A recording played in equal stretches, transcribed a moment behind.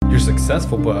you're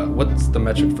successful, but what's the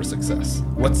metric for success?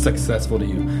 What's successful to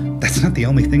you? That's not the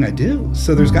only thing I do.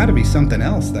 So there's got to be something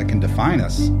else that can define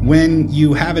us. When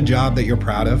you have a job that you're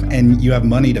proud of and you have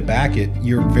money to back it,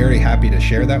 you're very happy to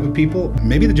share that with people.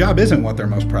 Maybe the job isn't what they're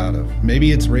most proud of.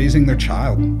 Maybe it's raising their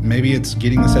child. Maybe it's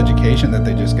getting this education that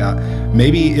they just got.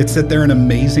 Maybe it's that they're an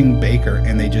amazing baker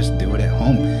and they just do it at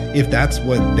home. If that's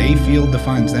what they feel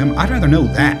defines them, I'd rather know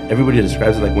that. Everybody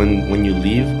describes it like when you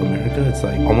leave America, it's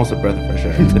like almost a breath of fresh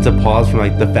air. It's a pause from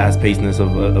like the fast-pacedness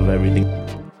of everything.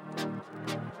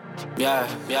 Yeah.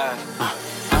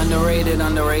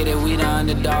 Underrated, we the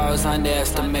underdogs,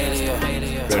 underestimated.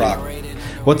 Let's rock.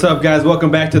 What's up, guys? Welcome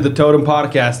back to the Totem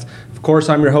Podcast. Of course,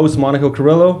 I'm your host, Monaco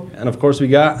Carrillo, and of course, we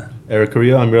got Eric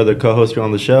Carrillo. I'm your other co-host here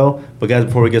on the show. But guys,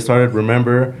 before we get started,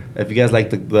 remember, if you guys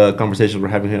like the conversations we're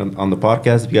having here on the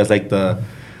podcast, if you guys like the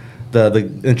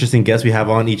interesting guests we have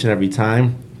on each and every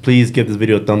time, please give this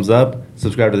video a thumbs up,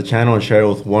 subscribe to the channel, and share it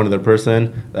with one other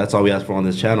person. That's all we ask for on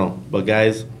this channel. But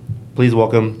guys, please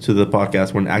welcome to the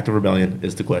podcast where an act of rebellion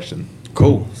is the question.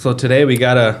 Cool. So today we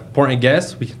got an important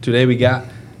guest. Today we got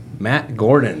Matt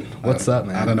Gordon. What's up,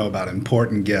 man? I don't know about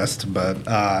important guest, but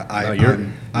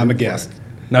I'm a guest.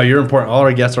 No, you're important. All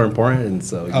our guests are important, and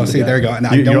so. There you go.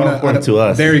 And you're important to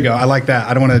us. There you go. I like that.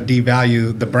 I don't want to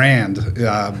devalue the brand,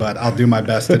 but I'll do my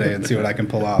best today and see what I can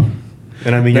pull off.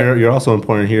 And I mean, you're also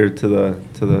important here to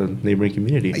the neighboring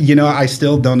community. You know, I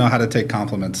still don't know how to take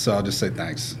compliments, so I'll just say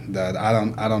thanks. That I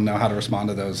don't know how to respond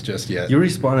to those just yet. You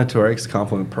responded to Eric's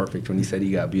compliment perfect when he said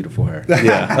he got beautiful hair.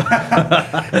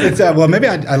 Yeah. It's well, maybe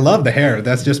I love the hair.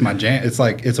 That's just my jam. It's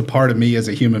like it's a part of me as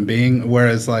a human being.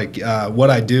 Whereas like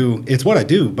what I do, it's what I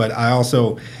do. But I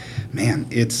also, man,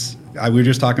 we were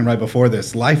just talking right before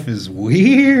this. Life is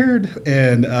weird,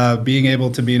 and being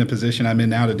able to be in a position I'm in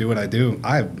now to do what I do,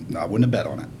 I wouldn't have bet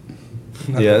on it.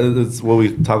 Yeah, it's what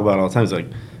we talk about all the time. It's like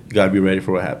you gotta be ready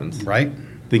for what happens. Right.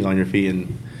 Think on your feet,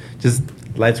 and just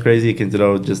life's crazy. It can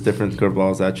throw just different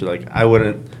curveballs at you. Like if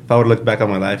I would look back on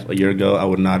my life a year ago, I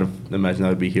would not have imagined I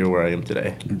would be here where I am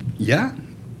today. Yeah.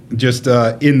 Just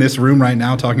in this room right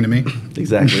now talking to me.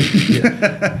 Exactly.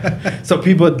 Yeah. So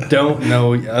people don't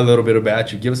know a little bit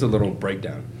about you. Give us a little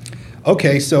breakdown.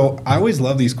 Okay, so I always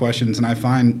love these questions, and I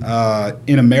find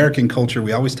in American culture,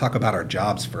 we always talk about our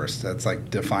jobs first. That's like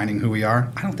defining who we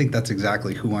are. I don't think that's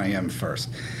exactly who I am first.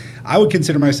 I would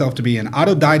consider myself to be an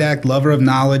autodidact lover of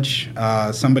knowledge,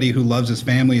 somebody who loves his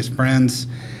family, his friends,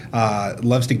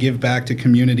 loves to give back to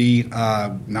community,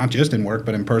 not just in work,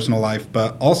 but in personal life,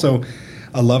 but also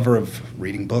a lover of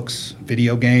reading books,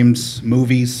 video games,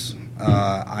 movies.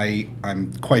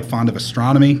 I'm quite fond of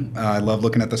astronomy. I love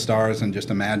looking at the stars and just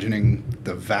imagining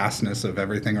the vastness of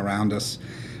everything around us.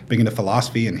 Big into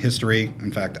philosophy and history.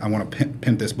 In fact, I want to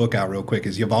pimp this book out real quick.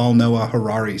 Is Yuval Noah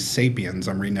Harari's *Sapiens*.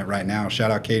 I'm reading it right now.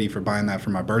 Shout out Katie for buying that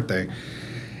for my birthday.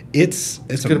 It's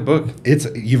a good book.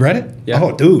 You read it? Yeah.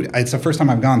 Oh, dude, it's the first time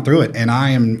I've gone through it, and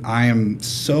I am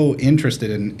so interested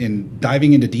in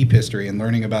diving into deep history and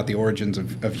learning about the origins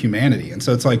of humanity. And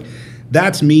so it's like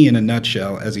that's me in a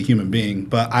nutshell as a human being.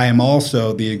 But I am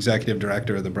also the executive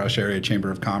director of the Brush Area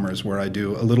Chamber of Commerce, where I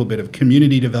do a little bit of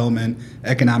community development,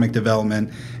 economic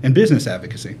development, and business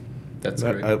advocacy. That's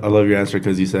great. I love your answer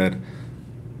because you said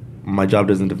my job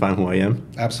doesn't define who I am.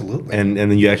 Absolutely. And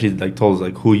then you actually like told us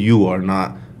like who you are,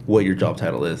 not what your job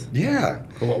title is. Yeah.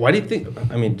 Well, why do you think?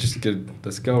 I mean,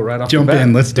 let's go right off. Jump the bat.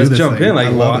 in. Let's do this. Jump thing. in. Like, I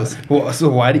love this. Well, so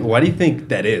why do you think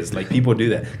that is? Like, people do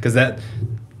that because that,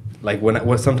 like,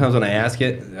 sometimes when I ask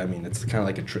it, I mean, it's kind of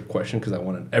like a trick question because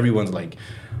everyone's like,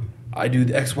 I do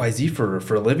the XYZ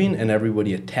for a living, and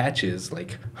everybody attaches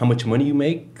like how much money you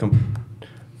make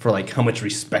for like how much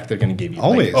respect they're going to give you.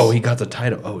 Always. Like, oh, he got the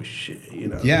title. Oh shit, you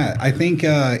know. Yeah, I think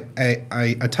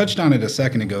I touched on it a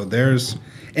second ago.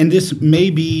 And this may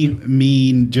be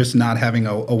me just not having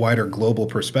a wider global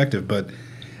perspective, but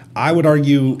I would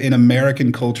argue in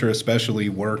American culture especially,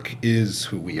 work is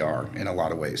who we are in a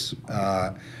lot of ways.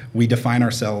 We define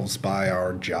ourselves by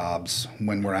our jobs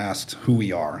when we're asked who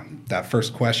we are. That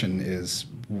first question is,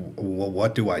 well,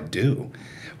 what do I do?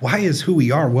 Why is who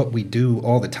we are what we do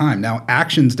all the time? Now,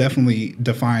 actions definitely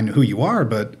define who you are,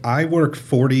 but I work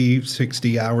 40,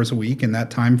 60 hours a week in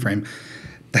that time frame.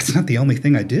 That's not the only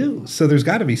thing I do. So there's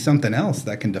got to be something else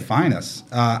that can define us.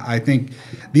 I think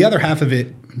the other half of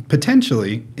it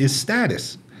potentially is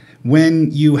status.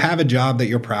 When you have a job that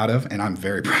you're proud of, and I'm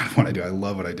very proud of what I do, I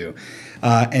love what I do,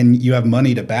 and you have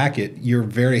money to back it, you're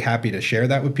very happy to share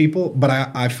that with people. But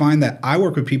I find that I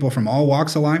work with people from all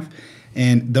walks of life,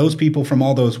 And those people from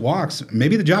all those walks,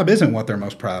 maybe the job isn't what they're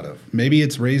most proud of. Maybe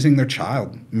it's raising their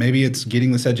child. Maybe it's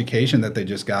getting this education that they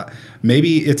just got.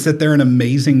 Maybe it's that they're an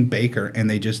amazing baker and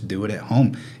they just do it at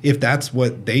home. If that's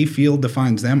what they feel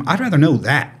defines them, I'd rather know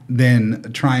that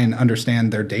than try and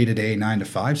understand their day-to-day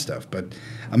 9-to-5 stuff. But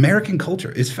American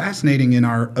culture is fascinating in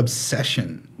our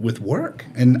obsession with work.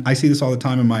 And I see this all the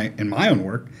time in my own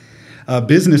work.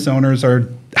 Business owners are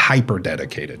hyper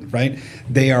dedicated, right?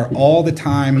 They are all the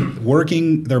time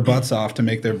working their butts off to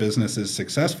make their businesses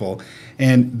successful,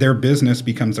 and their business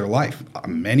becomes their life.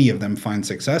 Many of them find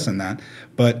success in that,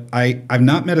 but I've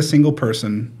not met a single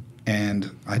person,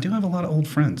 and I do have a lot of old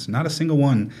friends, not a single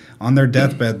one on their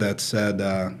deathbed that said,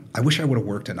 I wish I would have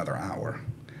worked another hour.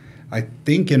 I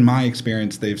think in my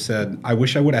experience, they've said, I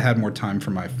wish I would have had more time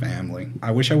for my family.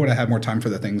 I wish I would have had more time for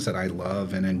the things that I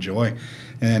love and enjoy.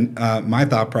 And my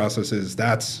thought process is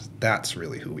that's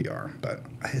really who we are. But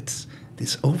it's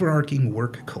this overarching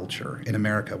work culture in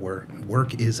America where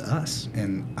work is us.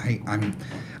 And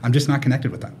I'm just not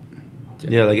connected with that.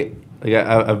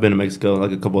 Yeah, I've been to Mexico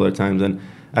like a couple other times, and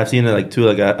I've seen it like too.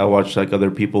 Like I watch like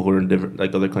other people who are in different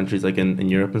like other countries, like in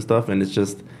Europe and stuff, and it's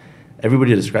just.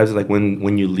 Everybody describes it like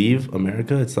when you leave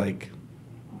America, it's like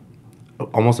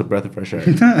almost a breath of fresh air.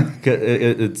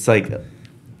 It's like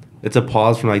it's a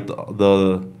pause from like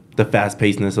the fast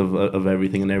pacedness of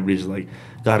everything, and everybody's just like,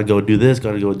 gotta go do this,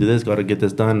 gotta go do this, gotta get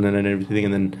this done, and then everything,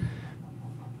 and then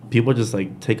people just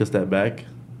like take a step back,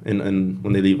 and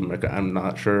when they leave America, I'm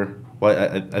not sure.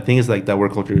 Well, I think it's like that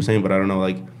work culture you're saying, but I don't know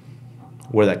like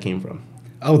where that came from.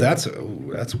 Oh, that's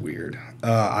weird.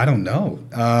 I don't know.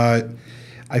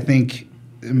 I think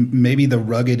maybe the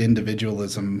rugged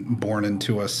individualism born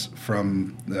into us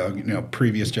from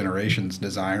previous generations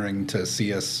desiring to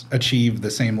see us achieve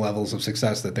the same levels of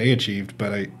success that they achieved.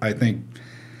 But I think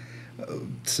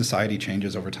society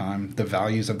changes over time. The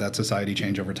values of that society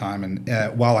change over time.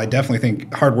 And while I definitely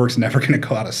think hard work's never going to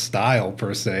go out of style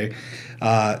per se,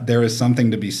 there is something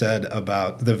to be said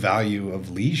about the value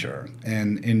of leisure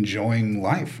and enjoying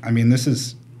life. I mean, this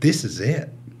is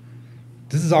it.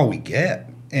 This is all we get.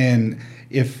 And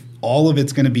if all of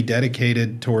it's going to be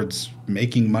dedicated towards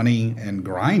making money and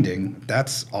grinding,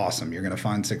 that's awesome. You're going to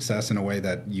find success in a way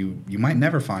that you might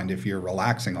never find if you're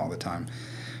relaxing all the time.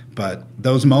 But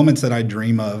those moments that I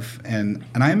dream of, and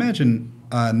I imagine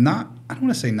I don't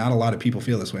want to say not a lot of people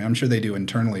feel this way. I'm sure they do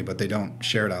internally, but they don't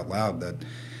share it out loud, that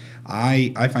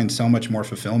I find so much more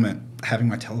fulfillment having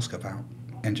my telescope out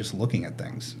and just looking at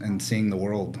things and seeing the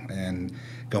world and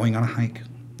going on a hike,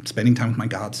 spending time with my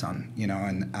godson,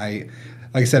 and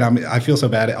like I said, I feel so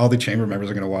bad. All the chamber members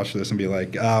are going to watch this and be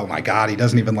like, "Oh my God, he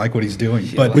doesn't even like what he's doing."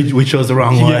 Yeah, but we chose the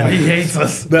wrong one. Yeah, he hates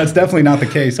us. That's definitely not the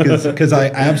case because I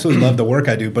absolutely love the work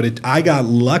I do. But I got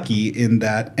lucky in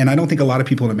that, and I don't think a lot of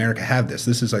people in America have this.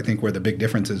 This is, I think, where the big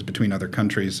difference is between other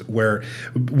countries, where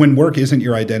when work isn't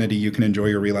your identity, you can enjoy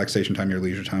your relaxation time, your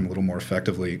leisure time a little more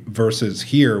effectively. Versus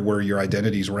here, where your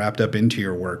identity is wrapped up into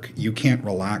your work, you can't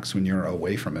relax when you're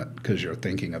away from it because you're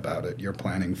thinking about it, you're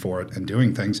planning for it, and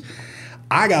doing things.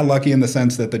 I got lucky in the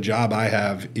sense that the job I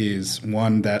have is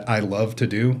one that I love to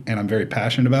do and I'm very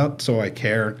passionate about, so I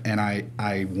care and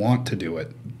I want to do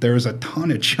it. There's a ton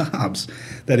of jobs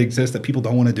that exist that people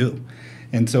don't want to do.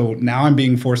 And so now I'm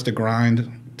being forced to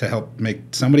grind to help make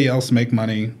somebody else make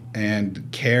money and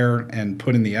care and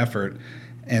put in the effort.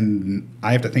 And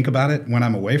I have to think about it when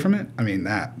I'm away from it. I mean,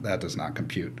 that does not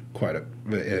compute quite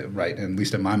right, at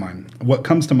least in my mind. What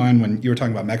comes to mind when you were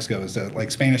talking about Mexico is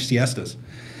like Spanish siestas.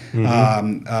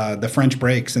 Mm-hmm. The French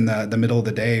breaks in the middle of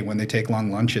the day when they take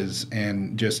long lunches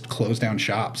and just close down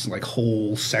shops, like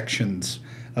whole sections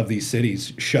of these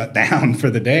cities shut down for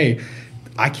the day.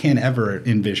 I can't ever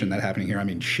envision that happening here. I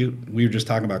mean, shoot, we were just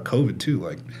talking about COVID too.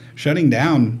 Like shutting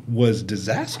down was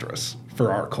disastrous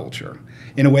for our culture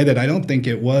in a way that I don't think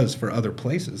it was for other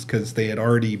places because they had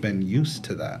already been used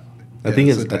to that. I think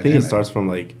it starts from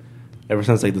like ever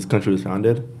since like this country was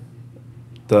founded.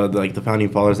 The founding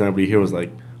fathers and everybody here was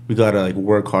like, we gotta like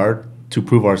work hard to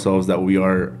prove ourselves that we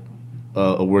are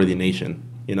a worthy nation,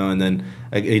 and then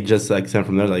like, it just like sent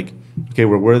from there like, okay,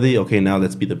 we're worthy, okay, now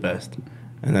let's be the best.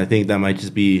 And I think that might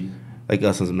just be like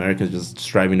us as Americans just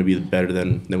striving to be better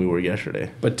than we were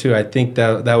yesterday. But too, I think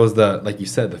that was like you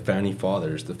said, the founding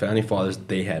fathers. The founding fathers,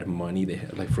 they had money. They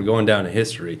had, like, if we're going down in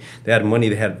history, they had money.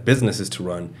 They had businesses to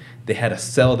run. They had to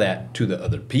sell that to the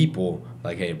other people.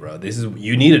 Like, hey, bro,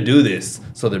 you need to do this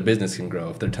so their business can grow.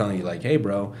 If they're telling you like, hey,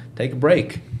 bro, take a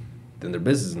break, then their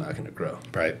business is not going to grow.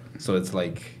 Right. So it's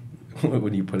like,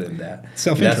 what do you put in that?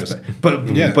 Self-interest.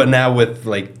 But now with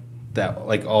like that,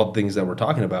 like all things that we're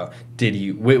talking about, did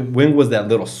you, when was that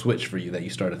little switch for you that you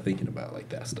started thinking about like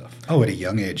that stuff? Oh, at a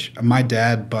young age. My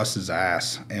dad busts his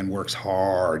ass and works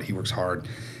hard. He works hard.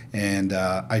 And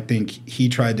I think he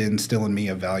tried to instill in me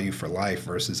a value for life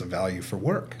versus a value for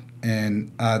work.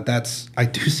 And I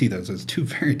do see those as two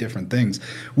very different things.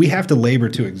 We have to labor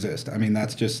to exist. I mean,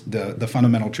 that's just the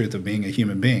fundamental truth of being a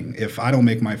human being. If I don't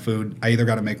make my food, I either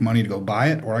got to make money to go buy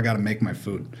it or I got to make my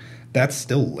food. That's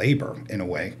still labor in a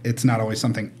way. It's not always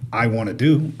something I want to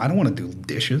do. I don't want to do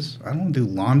dishes. I don't want to do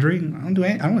laundry. I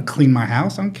don't want to clean my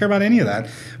house. I don't care about any of that.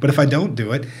 But if I don't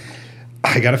do it,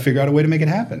 I got to figure out a way to make it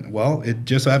happen. Well, it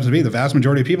just so happens to be the vast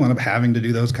majority of people end up having to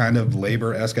do those kind of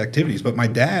labor-esque activities. But my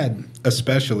dad,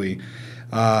 especially,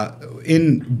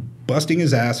 in busting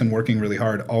his ass and working really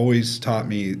hard, always taught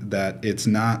me that it's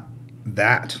not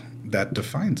that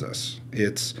defines us.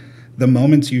 It's the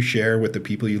moments you share with the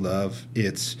people you love.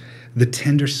 It's the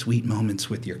tender, sweet moments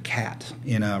with your cat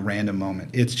in a random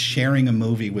moment. It's sharing a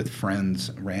movie with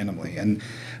friends randomly. And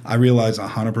I realize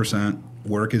 100%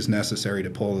 work is necessary to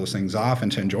pull those things off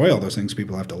and to enjoy all those things.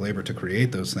 People have to labor to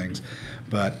create those things.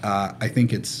 But I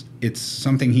think it's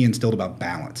something he instilled about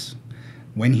balance.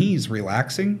 When he's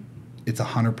relaxing, it's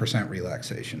 100%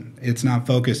 relaxation. It's not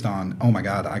focused on, oh my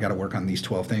God, I got to work on these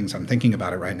 12 things. I'm thinking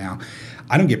about it right now.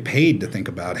 I don't get paid to think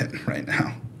about it right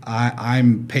now.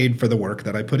 I'm paid for the work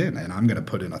that I put in, and I'm going to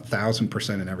put in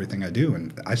 1,000% in everything I do.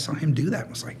 And I saw him do that and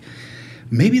was like,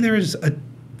 maybe there's a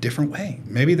different way.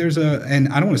 Maybe there's and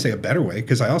I don't want to say a better way,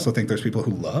 because I also think there's people who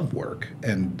love work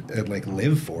and like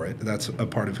live for it. That's a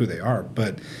part of who they are.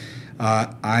 But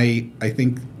I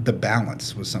think the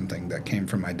balance was something that came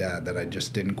from my dad that I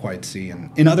just didn't quite see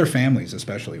in other families,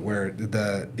 especially where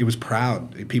it was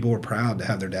proud. People were proud to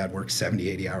have their dad work 70,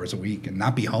 80 hours a week and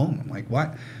not be home. I'm like,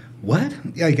 what?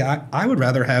 Like, I would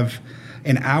rather have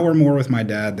an hour more with my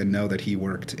dad than know that he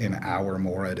worked an hour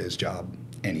more at his job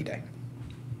any day.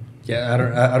 Yeah,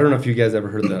 I don't know if you guys ever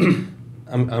heard that.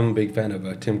 I'm a big fan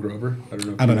of Tim Grover. I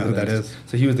don't know who that is.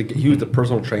 So he was the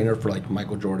personal trainer for like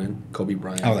Michael Jordan, Kobe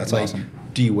Bryant. Oh, that's like, awesome.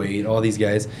 D Wade, all these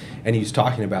guys, and he was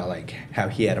talking about like how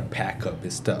he had to pack up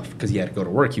his stuff because he had to go to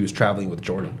work. He was traveling with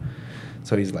Jordan,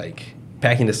 so he's like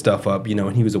packing his stuff up,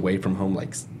 and he was away from home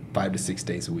like 5 to 6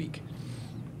 days a week.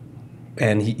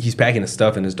 And he's packing his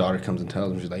stuff, and his daughter comes and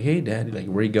tells him, she's like, "Hey, Daddy, like,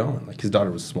 where are you going?" Like, his daughter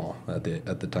was small at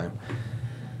the time.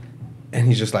 And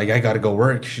he's just like, "I got to go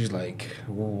work." She's like,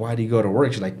 "Well, why do you go to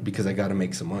work?" She's like, "Because I got to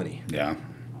make some money." Yeah.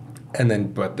 And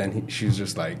then she was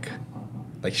just like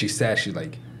she's sad. She's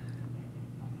like,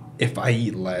 "If I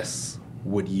eat less,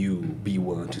 would you be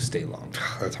willing to stay longer?"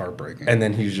 That's heartbreaking. And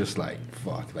then he's just like,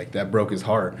 fuck, like that broke his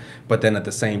heart. But then at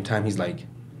the same time, he's like,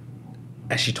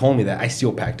 as she told me that, I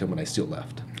still packed him and I still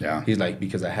left. Yeah. He's like,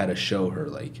 because I had to show her,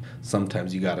 like,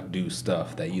 sometimes you got to do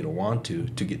stuff that you don't want to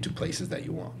get to places that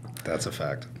you want. That's a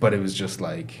fact. But it was just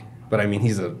like, but I mean,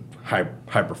 he's a high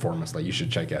performance. Like, you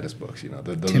should check out his books.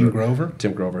 Tim Grover?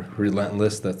 Tim Grover,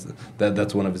 Relentless.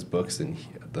 That's one of his books, and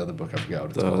the other book I forgot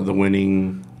what it's called. The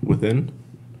Winning Within.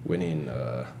 Winning.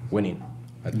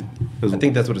 I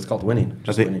think that's what it's called. Winning.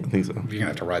 I think so. You're gonna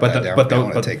have to write that down. I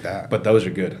want to take that. But those are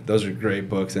good. Those are great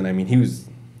books. And I mean, he was,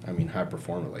 high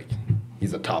performer. Like,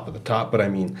 he's the top of the top. But I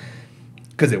mean,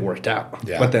 because it worked out.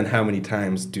 Yeah. But then how many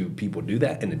times do people do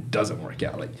that and it doesn't work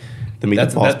out? Like, To make the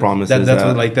false promises. That's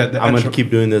what, like that. I'm going to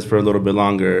keep doing this for a little bit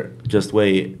longer. Just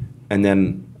wait, and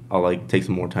then I'll like take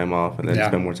some more time off and then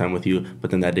spend more time with you.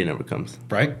 But then that day never comes.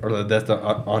 Right? Or that's the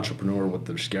entrepreneur, what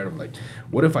they're scared of. Like,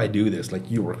 what if I do this? Like,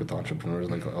 you work with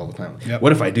entrepreneurs like all the time. Yep.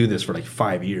 What if I do this for like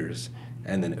 5 years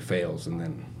and then it fails and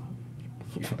then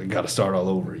I got to start all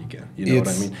over again? You know what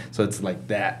I mean? So it's like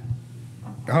that.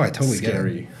 Oh, I totally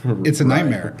scary. Get it. It's a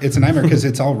nightmare. It's a nightmare because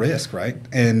it's all risk, right?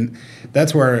 And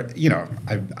that's where,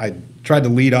 I tried to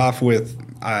lead off with,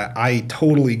 I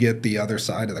totally get the other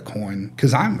side of the coin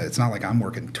because it's not like I'm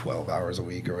working 12 hours a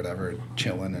week or whatever,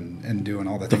 chilling and doing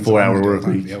all the things. The 4-hour work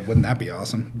week. Yeah, wouldn't that be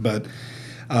awesome? But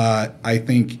I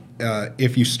think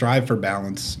if you strive for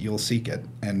balance, you'll seek it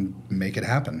and make it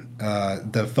happen.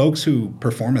 The folks who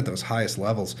perform at those highest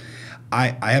levels,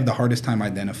 I have the hardest time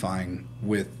identifying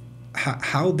with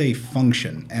how they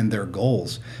function and their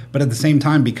goals. But at the same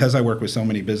time, because I work with so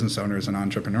many business owners and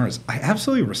entrepreneurs, I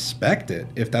absolutely respect it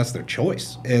if that's their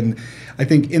choice. And I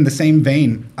think in the same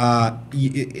vein,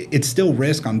 it's still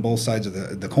risk on both sides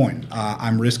of the coin.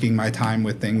 I'm risking my time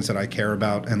with things that I care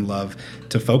about and love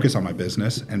to focus on my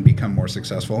business and become more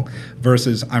successful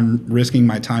versus I'm risking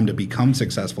my time to become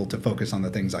successful to focus on the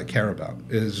things I care about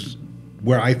is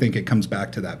where I think it comes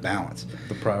back to that balance.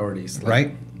 The priorities.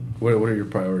 Right? What are your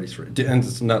priorities for it? And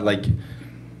it's not like,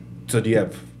 so do you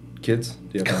have kids?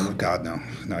 Do you have family? Oh, God, no.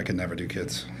 No, I could never do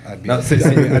kids. I'd be, No,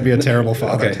 I'd be a terrible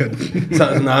father. Okay. Dude.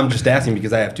 So no, I'm just asking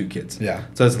because I have 2 kids. Yeah.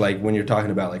 So it's like when you're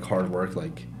talking about like hard work,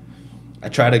 like I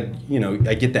try to,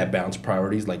 I get that balance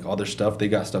priorities, like all their stuff, they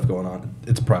got stuff going on.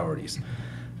 It's priorities.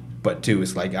 But too,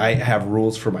 it's like I have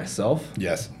rules for myself.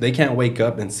 Yes. They can't wake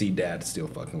up and see dad still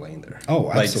fucking laying there. Oh,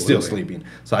 Like still absolutely. sleeping.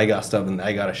 So I got stuff and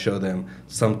I got to show them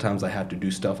sometimes I have to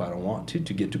do stuff I don't want to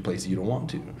get to places you don't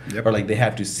want to. Yep. Or like they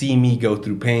have to see me go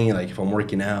through pain, like if I'm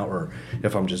working out or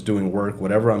if I'm just doing work,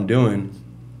 whatever I'm doing,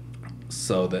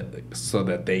 so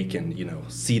that they can,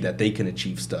 see that they can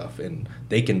achieve stuff and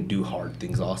they can do hard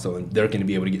things also and they're going to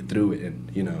be able to get through it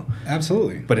and.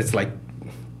 Absolutely. But it's like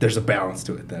there's a balance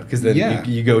to it though, because then Yeah.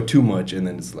 you go too much and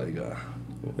then it's like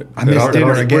I miss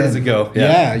dinner again. Where does it go?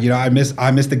 Yeah, I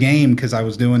missed the game because I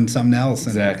was doing something else. And,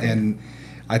 Exactly. And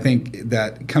I think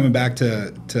that coming back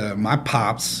to my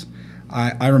pops,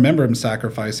 I remember him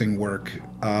sacrificing work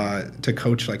to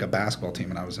coach like a basketball team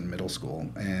when I was in middle school,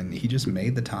 and he just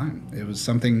made the time. It was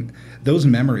something. Those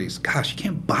memories, gosh, you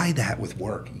can't buy that with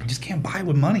work. You just can't buy it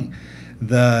with money.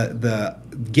 The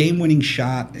game-winning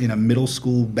shot in a middle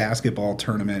school basketball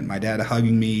tournament, my dad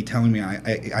hugging me, telling me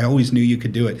I always knew you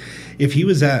could do it. If he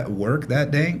was at work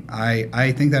that day,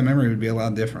 I think that memory would be a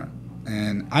lot different.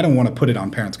 And I don't want to put it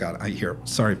on parents. God,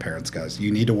 sorry, parents, guys.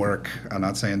 You need to work. I'm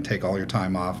not saying take all your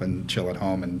time off and chill at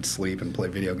home and sleep and play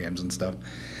video games and stuff.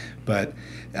 But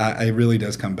it really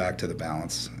does come back to the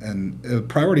balance. And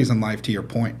priorities in life, to your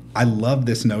point, I love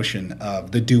this notion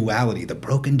of the duality, the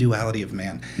broken duality of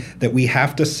man, that we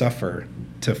have to suffer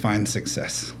to find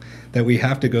success, that we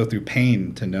have to go through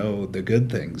pain to know the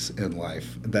good things in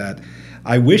life, that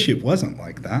I wish it wasn't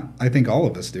like that. I think all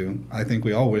of us do. I think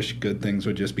we all wish good things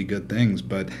would just be good things.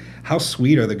 But how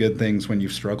sweet are the good things when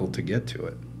you've struggled to get to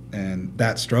it? And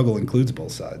that struggle includes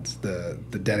both sides, the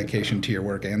dedication to your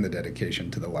work and the dedication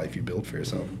to the life you build for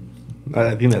yourself.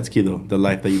 I think that's key, though, the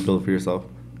life that you build for yourself.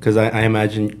 Because I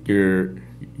imagine your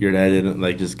dad didn't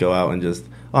like just go out and just,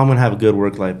 I'm going to have a good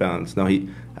work-life balance. No,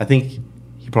 I think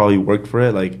he probably worked for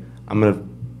it. Like, I'm going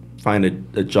to find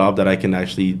a job that I can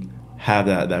actually have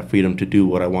that freedom to do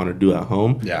what I want to do at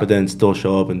home, Yeah. but then still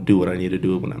show up and do what I need to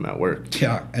do when I'm at work.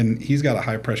 Yeah, and he's got a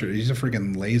high pressure. He's a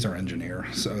freaking laser engineer,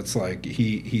 so it's like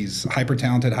he's hyper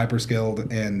talented, hyper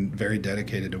skilled, and very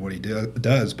dedicated to what he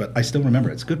does. But I still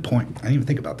remember it's a good point. I didn't even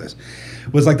think about this.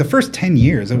 It was like the first 10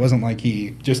 years. It wasn't like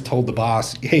he just told the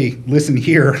boss, "Hey, listen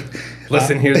here."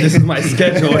 Listen here, this is my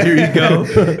schedule. Here you go.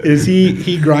 Is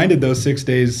he grinded those 6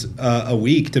 days a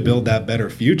week to build that better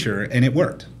future, and it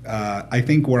worked. I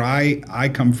think where I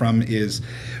come from is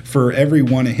for every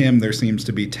one of him, there seems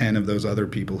to be 10 of those other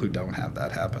people who don't have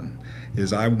that happen.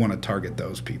 Is I want to target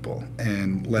those people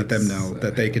and let them know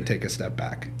that they could take a step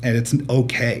back. And it's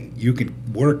okay. You can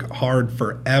work hard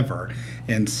forever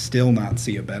and still not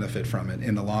see a benefit from it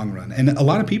in the long run. And a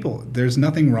lot of people, there's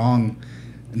nothing wrong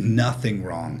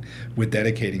with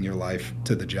dedicating your life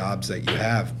to the jobs that you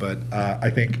have. But I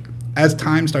think as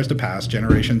time starts to pass,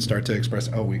 generations start to express.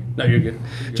 No, you're good.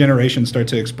 Generations start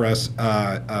to express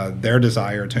their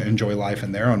desire to enjoy life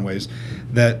in their own ways.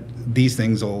 That these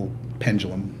things will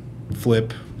pendulum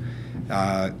flip.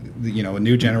 A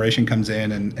new generation comes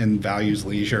in and values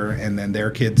leisure, and then their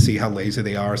kids see how lazy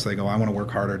they are, so they go, I want to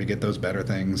work harder to get those better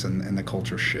things, and the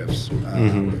culture shifts.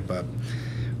 But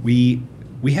we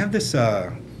have this.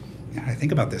 I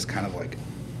think about this kind of like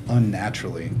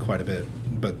unnaturally quite a bit,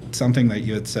 but something that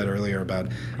you had said earlier about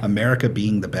America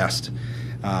being the best.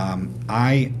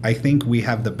 I think we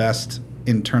have the best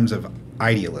in terms of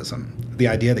idealism, the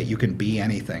idea that you can be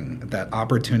anything, that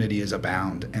opportunity is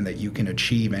abound, and that you can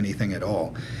achieve anything at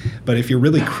all. But if you're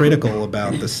really critical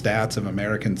about the stats of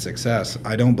American success,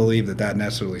 I don't believe that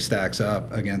necessarily stacks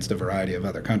up against a variety of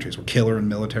other countries. We're killer in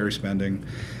military spending.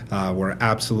 We're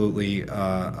absolutely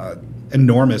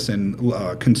enormous in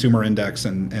consumer index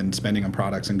and spending on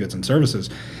products and goods and services.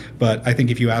 But I think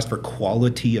if you ask for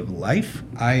quality of life,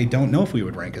 I don't know if we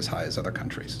would rank as high as other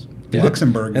countries. Yeah.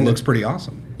 Luxembourg And looks pretty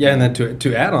awesome. Yeah, and then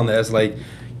to add on that is like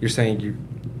you're saying you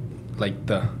like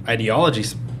the ideology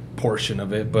portion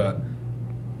of it, but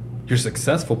you're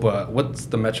successful, but what's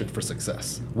the metric for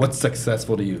success? What's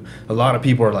successful to you? A lot of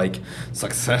people are like,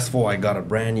 successful, I got a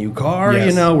brand new car,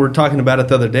 Yes. we're talking about it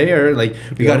the other day, or like,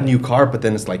 we got a new car, but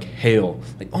then it's like hail.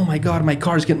 Like, oh my God,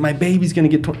 my baby's gonna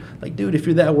get torn. Like, dude, if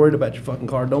you're that worried about your fucking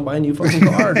car, don't buy a new fucking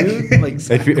car, dude. Like,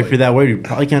 If you're that worried, you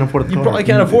probably can't afford a car. you probably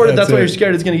can't afford it. That's That's why it. you're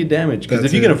scared it's gonna get damaged. Because if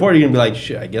That's you can it. afford it, you're gonna be like,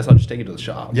 shit, I guess I'll just take it to the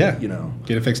shop. Yeah.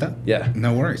 Get it fixed up. Yeah.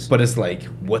 No worries. But it's like,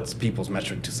 what's people's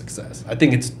metric to success? I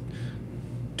think it's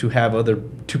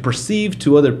to perceive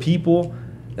to other people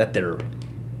that they're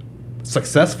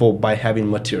successful by having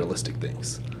materialistic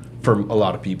things. for a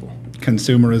lot of people.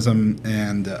 Consumerism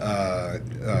and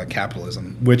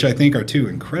capitalism, which I think are two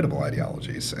incredible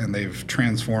ideologies, and they've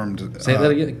transformed. Say that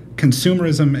again.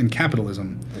 Consumerism and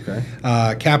capitalism. Okay.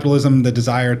 Capitalism, the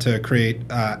desire to create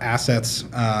assets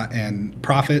and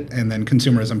profit, and then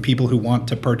consumerism, people who want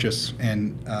to purchase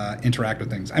and interact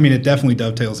with things. I mean, it definitely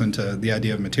dovetails into the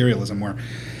idea of materialism, where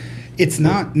it's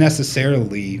not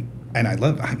necessarily. And I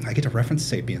get to reference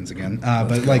Sapiens again,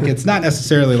 but like it's not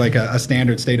necessarily like a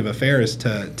standard state of affairs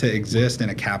to exist in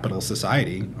a capital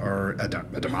society or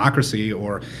a democracy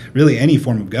or really any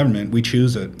form of government. We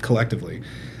choose it collectively,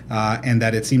 and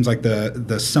that it seems like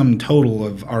the sum total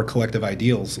of our collective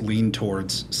ideals lean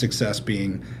towards success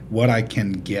being what I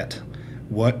can get,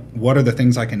 what are the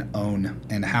things I can own,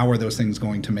 and how are those things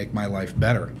going to make my life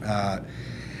better.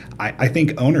 I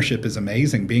think ownership is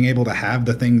amazing. Being able to have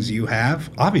the things you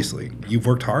have. Obviously, you've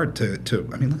worked hard to.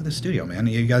 I mean, look at the studio, man.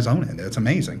 You guys own it. It's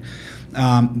amazing.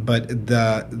 But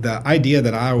the idea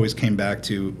that I always came back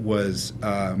to was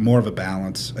more of a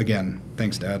balance. Again,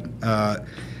 thanks, Dad.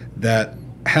 That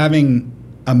having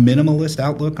a minimalist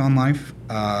outlook on life,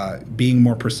 being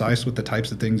more precise with the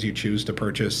types of things you choose to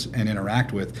purchase and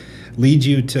interact with, leads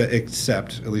you to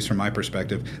accept, at least from my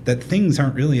perspective, that things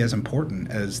aren't really as important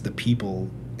as the people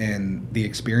and the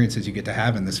experiences you get to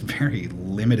have in this very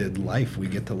limited life we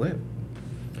get to live.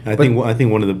 I think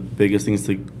one of the biggest things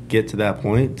to get to that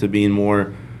point, to being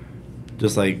more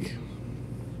just like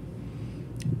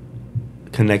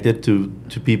connected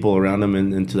to people around them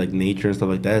and to like nature and stuff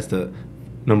like that, is to,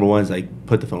 number one is like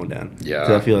put the phone down. Yeah.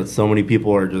 So I feel that so many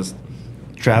people are just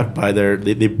trapped by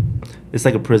they it's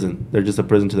like a prison. They're just a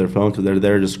prison to their phone because they're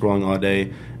there just scrolling all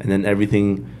day, and then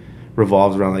everything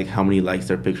revolves around like how many likes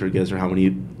their picture gets or how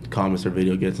many comments their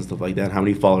video gets and stuff like that. How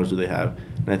many followers do they have?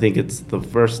 And I think it's the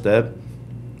first step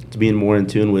to being more in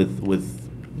tune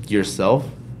with yourself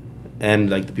and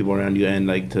like the people around you and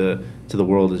like to the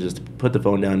world, is just put the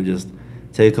phone down and just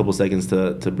take a couple seconds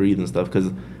to breathe and stuff. Because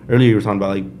earlier you were talking about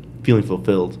like feeling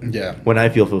fulfilled. Yeah. When I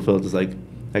feel fulfilled, it's like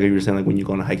you were saying, like when you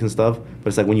go on a hike and stuff, but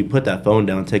it's like when you put that phone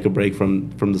down, take a break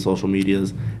from the social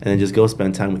medias, and then just go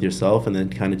spend time with yourself, and then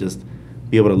kind of just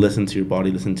be able to listen to your body,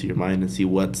 listen to your mind, and see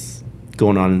what's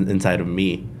going on inside of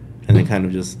me, and then kind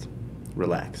of just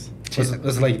relax.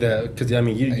 It's like that, because I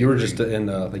mean, you were just in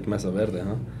like Mesa Verde,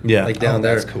 huh? Yeah. Like down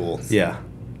there. That's cool. Yeah.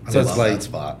 So I it's love like that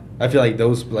spot. I feel like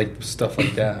those like stuff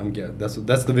like that.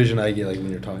 That's the vision I get, like when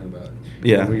you're talking about it.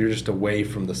 Yeah. Where you're just away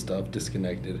from the stuff,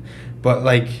 disconnected. But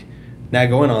like now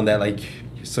going on that, like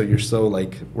so you're so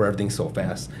like where everything's so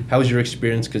fast. How was your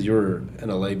experience? Because you were in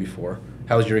LA before.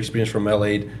 How was your experience from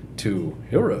LA to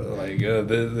here? Like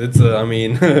it's I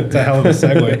mean it's a hell of a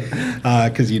segue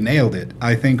because you nailed it.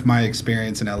 I think my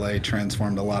experience in LA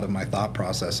transformed a lot of my thought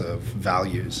process of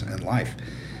values and life.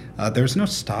 There's no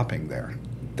stopping there.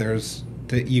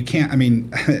 You can't, I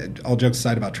mean, all jokes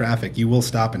aside about traffic, you will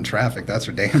stop in traffic, that's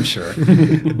for damn sure.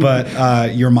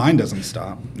 But your mind doesn't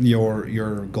stop.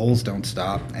 Your goals don't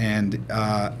stop. And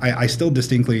I still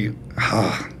distinctly,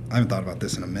 I haven't thought about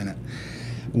this in a minute,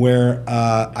 where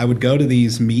I would go to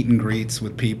these meet and greets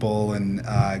with people and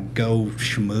go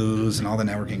schmooze and all the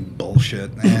networking bullshit.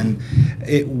 And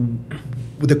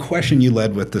the question you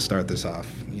led with to start this off,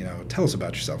 you know, tell us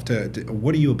about yourself.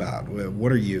 What are you about?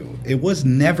 What are you? It was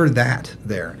never that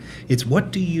there. It's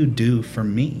what do you do for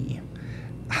me?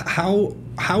 How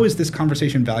is this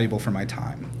conversation valuable for my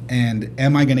time? And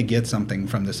am I going to get something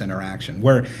from this interaction?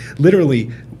 Where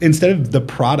literally, instead of the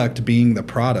product being the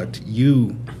product,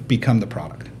 you become the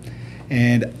product.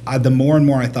 And the more and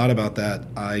more I thought about that,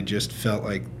 I just felt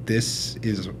like this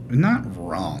is not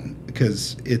wrong,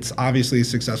 because it's obviously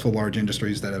successful large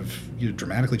industries that have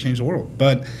dramatically changed the world.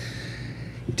 But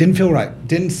didn't feel right.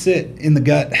 Didn't sit in the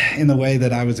gut in the way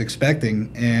that I was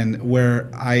expecting, and where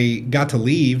I got to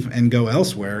leave and go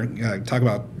elsewhere. Talk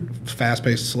about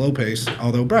fast-paced, slow-paced.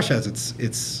 Although Brush has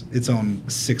its own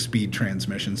 6-speed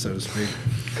transmission, so to speak.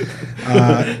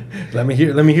 Let me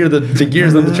hear the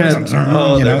gears of the trans.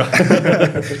 You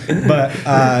know.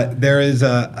 But there is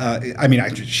I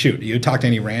mean, shoot. You talk to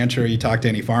any rancher, you talk to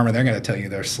any farmer, they're going to tell you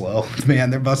they're slow. Man,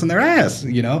 they're busting their ass.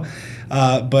 You know.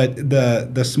 But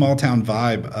the small town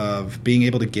vibe of being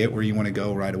able to get where you want to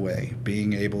go right away,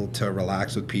 being able to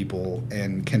relax with people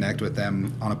and connect with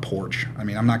them on a porch. I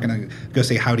mean, I'm not going to go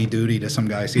say howdy doody to some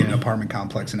guy seeing an apartment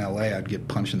complex in LA. I'd get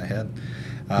punched in the head.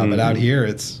 But out here,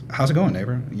 it's, how's it going,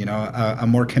 neighbor? You know, a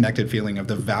more connected feeling of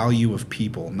the value of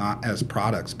people, not as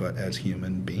products, but as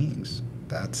human beings.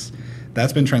 That's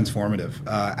been transformative.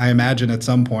 I imagine at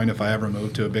some point, if I ever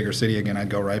moved to a bigger city again, I'd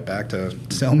go right back to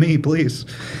sell me, please.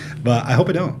 But I hope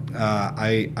I don't.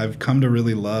 I've come to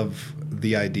really love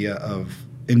the idea of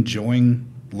enjoying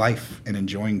life and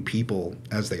enjoying people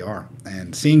as they are,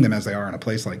 and seeing them as they are in a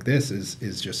place like this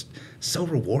is just so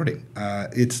rewarding.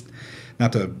 It's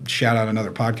not to shout out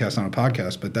another podcast on a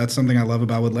podcast, but that's something I love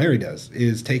about what Larry does,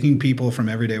 is taking people from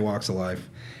everyday walks of life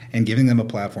and giving them a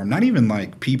platform, not even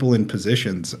like people in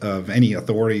positions of any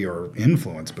authority or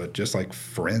influence, but just like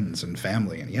friends and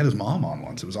family. And he had his mom on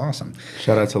once. It was awesome.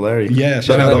 Shout out to Larry. Yeah,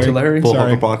 Shout out to Larry. Full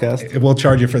Sorry. Podcast. We'll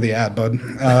charge you for the ad, bud.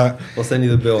 We'll send you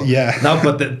the bill. Yeah. No,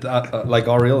 but like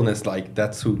our realness, like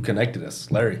that's who connected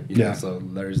us, Larry. You know? Yeah. So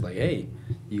Larry's like, hey,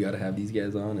 you got to have these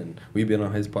guys on, and we've been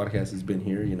on his podcast. He's been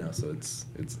here, you know. So it's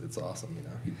awesome, you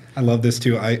know. I love this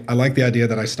too. I like the idea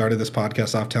that I started this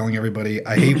podcast off telling everybody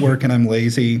I hate work and I'm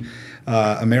lazy.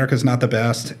 America's not the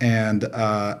best, and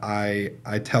I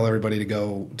tell everybody to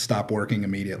go stop working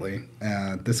immediately.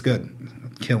 That's good.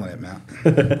 Killing it, man.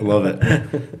 Love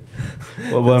it.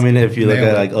 Well, I mean, if you look Nailed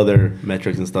at it. like other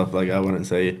metrics and stuff, like I wouldn't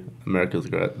say America's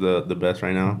the best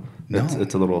right now. No.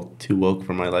 It's a little too woke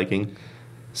for my liking.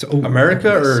 So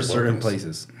America or yes, certain yes.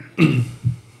 places?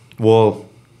 Well,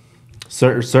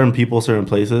 certain people, certain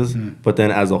places, but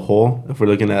then as a whole, if we're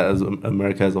looking at as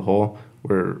America as a whole,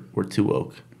 we're too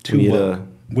woke. Too We need woke.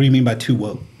 What do you mean by too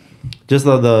woke? just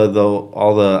the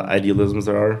all the idealisms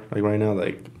there are like right now,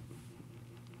 like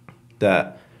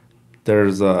that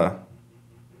there's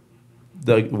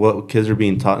what kids are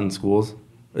being taught in schools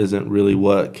isn't really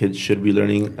what kids should be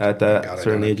learning at that God, I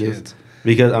certain don't have ages. kids.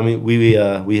 Because I mean, we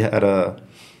had a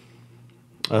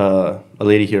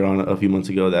lady here on a few months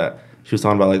ago that she was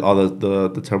talking about like all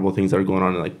the terrible things that are going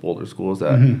on in like Boulder schools,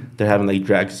 that they're having like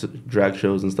drag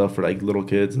shows and stuff for like little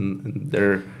kids, and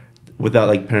they're without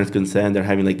like parents' consent. They're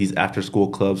having like these after school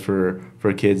clubs for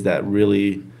kids that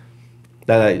really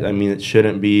I mean it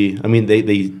shouldn't be. I mean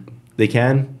they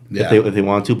can Yeah. if they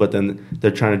want to, but then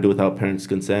they're trying to do it without parents'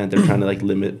 consent. They're trying to like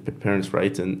limit parents'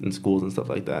 rights in schools and stuff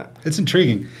like that. It's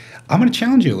intriguing. I'm going to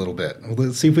challenge you a little bit.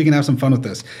 Let's see if we can have some fun with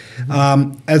this.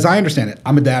 As I understand it,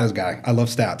 I'm a data guy. I love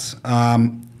stats.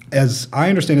 As I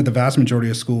understand it, the vast majority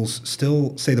of schools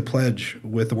still say the pledge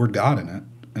with the word God in it,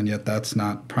 and yet that's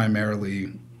not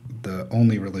primarily the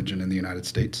only religion in the United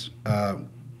States.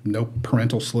 No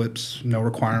parental slips, no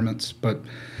requirements. But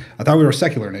I thought we were a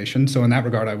secular nation, so in that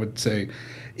regard, I would say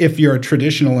if you're a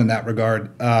traditional in that regard,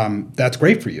 that's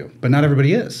great for you, but not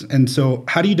everybody is. And so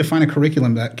how do you define a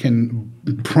curriculum that can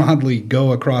broadly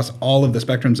go across all of the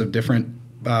spectrums of different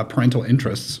parental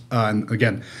interests? And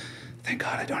again, thank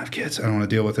God I don't have kids. I don't want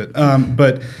to deal with it.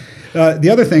 But the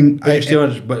other thing...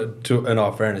 But in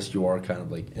all fairness, you are kind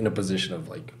of like in a position of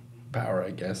like power,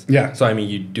 I guess. Yeah. So, I mean,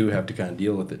 you do have to kind of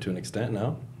deal with it to an extent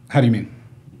now. How do you mean?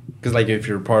 Because like if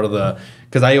you're part of the,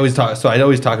 because I always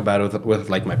talk about it with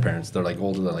like my parents. They're like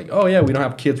older. They're like, oh yeah, we don't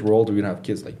have kids. We're older. We don't have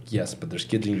kids. Like yes, but there's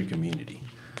kids in your community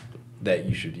that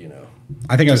you should, you know.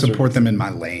 I think I support them in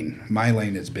my lane. My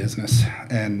lane is business,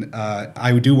 and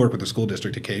I do work with the school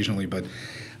district occasionally, but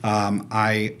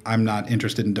I'm not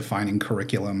interested in defining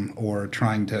curriculum or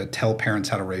trying to tell parents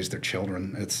how to raise their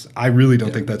children. I really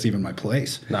don't think that's even my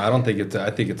place. No, I don't think it's.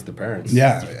 I think it's the parents.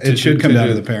 Yeah, it should come down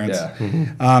to the parents.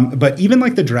 Yeah. But even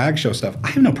like the drag show stuff, I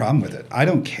have no problem with it. I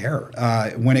don't care.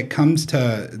 When it comes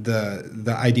to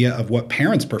the idea of what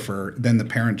parents prefer, then the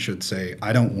parent should say,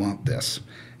 I don't want this,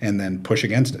 and then push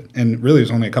against it. And really, there's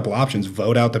only a couple options.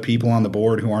 Vote out the people on the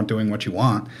board who aren't doing what you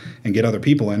want and get other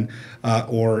people in,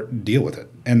 or deal with it.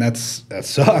 And that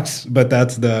sucks, but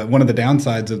that's one of the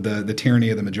downsides of the tyranny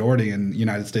of the majority in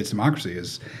United States democracy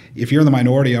is if you're the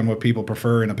minority on what people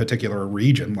prefer in a particular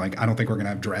region, like I don't think we're going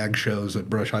to have drag shows at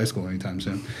Brush High School anytime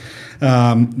soon,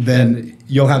 then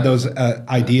you'll have those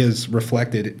ideas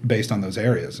reflected based on those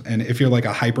areas. And if you're like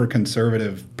a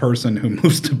hyper-conservative person who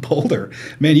moves to Boulder,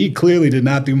 man, you clearly did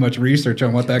not do much research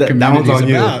on what that community is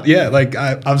about. Yeah, like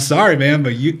I'm sorry, man,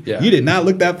 but you did not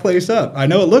look that place up. I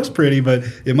know it looks pretty, but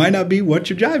it might not be what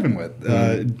you're jiving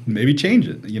with. Maybe change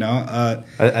it, you know?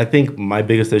 I think my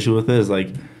biggest issue with it is like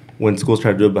when schools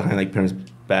try to do it behind like parents'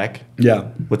 back. Yeah.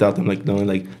 Without them like knowing,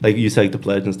 like you said, like the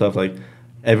pledge and stuff. Like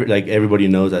everybody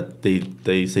knows that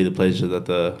they say the pledge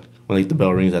that when like the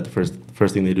bell rings, that the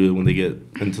first thing they do when they get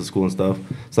into school and stuff.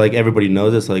 So like everybody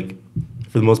knows this. Like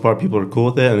for the most part, people are cool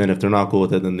with it, and then if they're not cool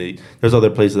with it, then there's other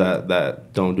places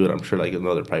that don't do it. I'm sure like in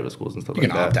other private schools and stuff You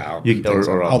like can that. opt out.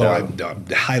 Or opt although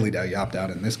out. I highly doubt you opt out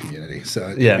in this community. So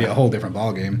it'd Yeah. be a whole different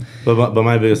ballgame. But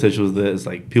my biggest issue with this is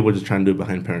like people are just trying to do it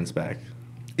behind parents' back.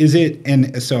 Is it,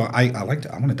 and so I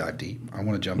want to dive deep. I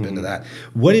want to jump into that.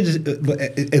 What is,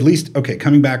 at least, okay,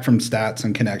 coming back from stats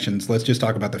and connections, let's just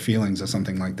talk about the feelings of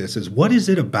something like this. What is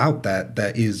it about that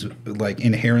is like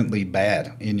inherently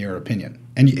bad in your opinion?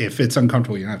 And if it's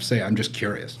uncomfortable, you don't have to say, I'm just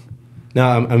curious. No,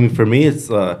 I mean for me, it's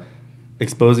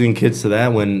exposing kids to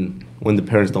that when the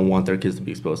parents don't want their kids to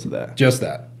be exposed to that. Just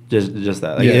that. Just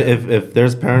that. Like if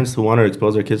there's parents who want to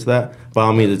expose their kids to that, by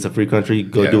all means, it's a free country.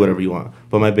 Go do whatever you want.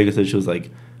 But my biggest issue is like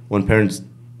when parents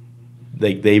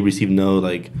like they receive no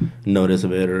like notice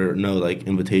of it or no like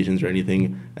invitations or anything,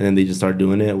 and then they just start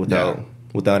doing it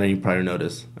without any prior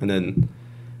notice. And then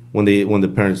when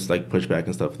the parents like push back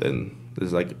and stuff, then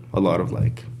there's like a lot of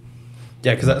like.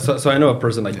 Yeah, because so I know a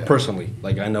person like personally,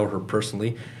 like I know her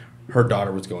personally. Her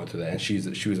daughter was going through that, and she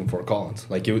was in Fort Collins.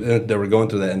 Like they were going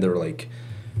through that, and they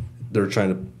were trying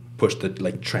to push the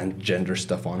like transgender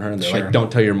stuff on her, and they're like,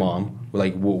 "Don't tell your mom.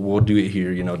 Like we'll do it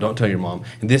here, you know. Don't tell your mom."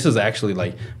 And this is actually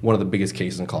like one of the biggest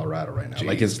cases in Colorado right now. Jeez.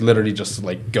 Like it's literally just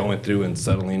like going through and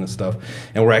settling and stuff.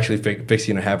 And we're actually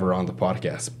fixing to have her on the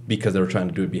podcast because they were trying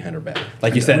to do it behind her back.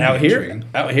 Like you said, out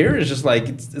here is just like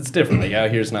it's different. Like out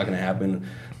here, it's not going to happen.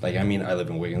 Like I mean, I live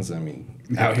in Wiggins. I mean,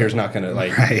 out here is not going to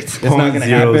like it's not going to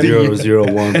happen.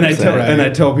 0.001%. And I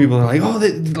tell people like, oh,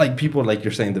 like people like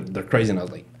you're saying they're crazy, and I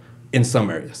was like, in some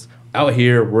areas. Out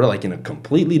here, we're like in a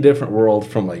completely different world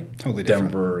from like totally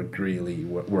Denver, Greeley,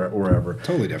 wherever.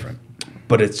 Totally different.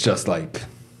 But it's just like,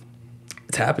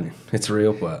 it's happening. It's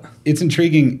real, but. It's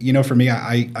intriguing. You know, for me,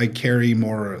 I carry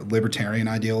more libertarian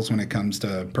ideals when it comes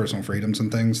to personal freedoms and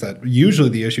things that usually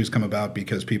the issues come about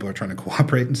because people are trying to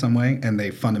cooperate in some way and they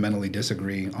fundamentally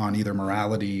disagree on either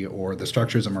morality or the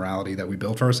structures of morality that we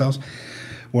build for ourselves.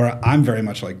 Where I'm very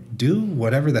much like, do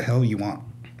whatever the hell you want.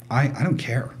 I don't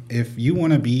care. If you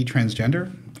want to be transgender,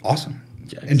 awesome.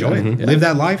 Yeah, exactly. Enjoy it. Mm-hmm. Live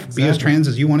that life. Exactly. Be as trans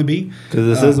as you want to be. Because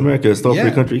this is America. It's still a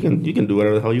free country. You can do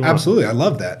whatever the hell you want. Absolutely. I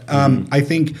love that. I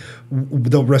think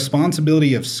the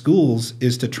responsibility of schools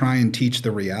is to try and teach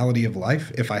the reality of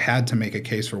life, if I had to make a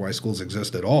case for why schools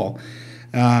exist at all.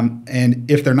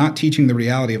 And if they're not teaching the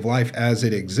reality of life as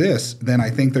it exists, then I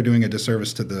think they're doing a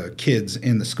disservice to the kids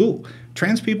in the school.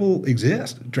 Trans people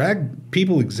exist. Drag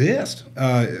people exist.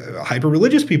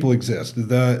 Hyper-religious people exist.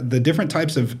 The different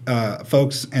types of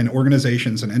folks and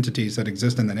organizations and entities that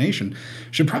exist in the nation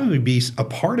should probably be a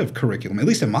part of curriculum, at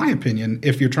least in my opinion,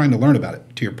 if you're trying to learn about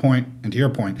it, to your point and to your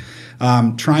point.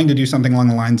 Trying to do something along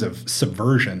the lines of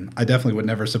subversion, I definitely would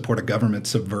never support a government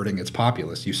subverting its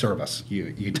populace. You serve us.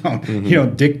 You don't you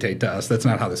don't dictate to us. That's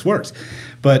not how this works.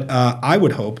 But I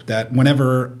would hope that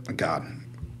whenever, God,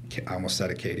 I almost said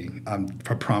it, Katie. I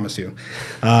promise you.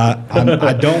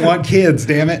 I don't want kids,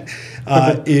 damn it.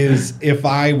 Is if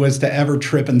I was to ever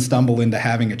trip and stumble into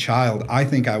having a child, I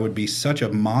think I would be such a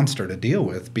monster to deal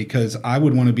with because I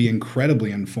would want to be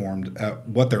incredibly informed at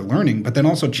what they're learning, but then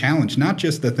also challenge not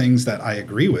just the things that I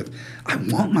agree with. I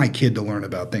want my kid to learn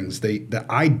about things that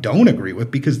I don't agree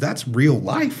with because that's real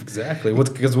life. Exactly. What's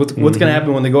going to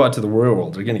happen when they go out to the real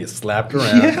world? They're going to get slapped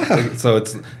around. Yeah. So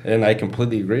and I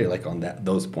completely agree. Like on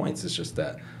those points, it's just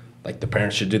that. Like the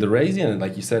parents should do the raising, and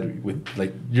like you said, with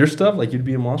like your stuff, like you'd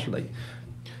be a monster. Like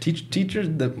teachers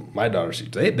that my daughters,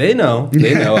 they know.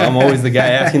 I'm always the guy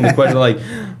asking the question. Like,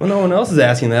 well, no one else is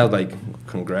asking that. I was like,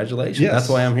 congratulations, that's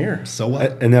why I'm here. So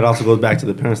what? And that also goes back to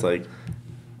the parents. Like,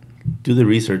 do the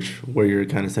research where you're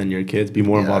kind of sending your kids. Be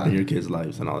more involved in your kids'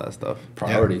 lives and all that stuff.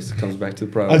 Priorities comes back to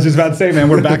the priorities. I was just about to say, man,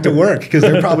 we're back to work because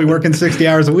they're probably working 60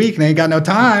 hours a week and they ain't got no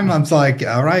time. I'm just like,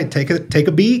 all right, take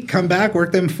a beat, come back,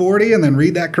 work them 40, and then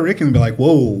read that curriculum and be like,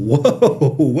 whoa,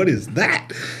 what is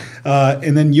that?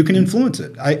 And then you can influence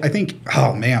it. I think,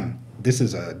 oh man, this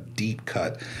is a deep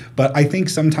cut, but I think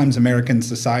sometimes American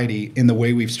society, in the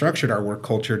way we've structured our work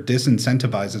culture,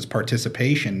 disincentivizes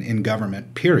participation in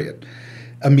government, period.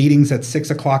 A meeting's at 6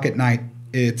 o'clock at night.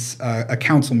 It's a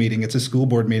council meeting. It's a school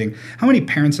board meeting. How many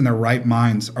parents in their right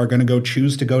minds are going to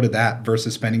choose to go to that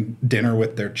versus spending dinner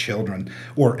with their children?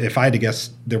 Or if I had to guess,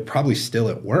 they're probably still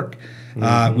at work.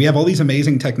 We have all these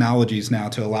amazing technologies now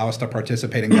to allow us to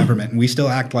participate in government, and we still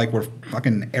act like we're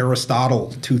fucking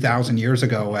Aristotle 2,000 years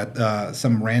ago at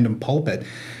some random pulpit,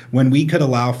 when we could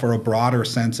allow for a broader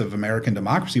sense of American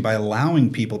democracy by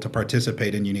allowing people to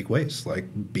participate in unique ways, like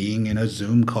being in a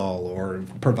Zoom call or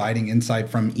providing insight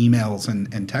from emails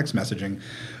and text messaging,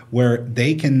 where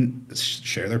they can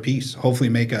share their piece, hopefully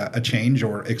make a change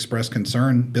or express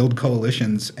concern, build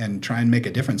coalitions, and try and make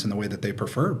a difference in the way that they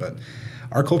prefer. But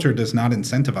our culture does not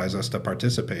incentivize us to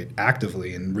participate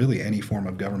actively in really any form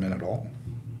of government at all.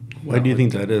 Why do you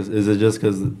think that is? Is it just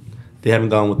because they haven't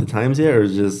gone with the times yet, or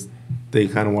is it just they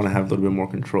kind of want to have a little bit more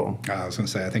control. I was going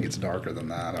to say, I think it's darker than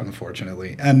that,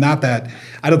 unfortunately. And not that,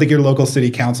 I don't think your local city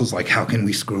council's like, how can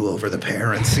we screw over the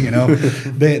parents, you know?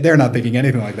 They're not thinking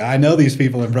anything like that. I know these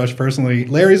people in Brush personally.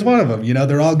 Larry's one of them. You know,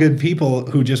 they're all good people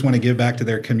who just want to give back to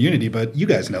their community. But you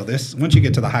guys know this. Once you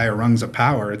get to the higher rungs of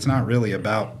power, it's not really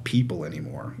about people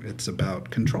anymore. It's about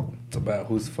control. It's about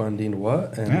who's funding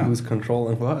what and who's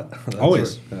controlling what.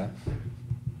 Always.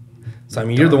 So I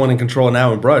mean, you're the one in control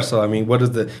now in Brush. So I mean, what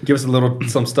is give us a little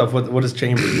some stuff? What does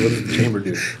Chamber do? What does the Chamber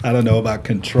do? I don't know about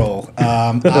control.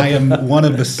 I am one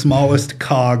of the smallest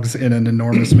cogs in an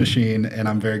enormous machine, and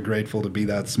I'm very grateful to be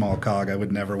that small cog. I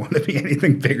would never want to be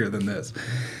anything bigger than this.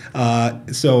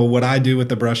 So what I do with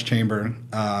the Brush Chamber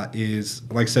is,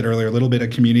 like I said earlier, a little bit of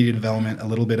community development, a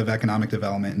little bit of economic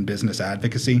development, and business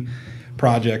advocacy.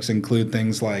 Projects include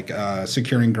things like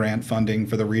securing grant funding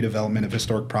for the redevelopment of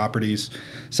historic properties,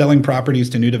 selling properties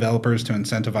to new developers to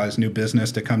incentivize new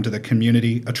business to come to the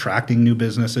community, attracting new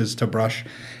businesses to Brush,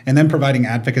 and then providing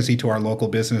advocacy to our local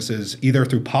businesses, either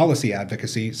through policy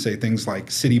advocacy, say things like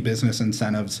city business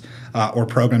incentives or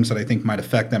programs that I think might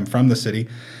affect them from the city,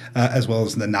 as well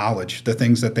as the knowledge, the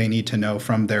things that they need to know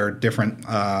from their different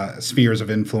spheres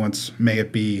of influence, may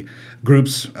it be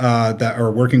groups that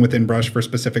are working within Brush for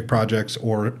specific projects,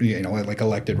 or like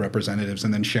elected representatives,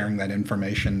 and then sharing that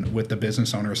information with the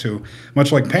business owners who,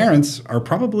 much like parents, are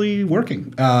probably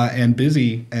working and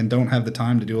busy and don't have the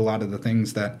time to do a lot of the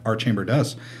things that our chamber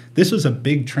does. This was a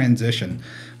big transition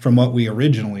from what we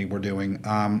originally were doing.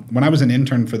 When I was an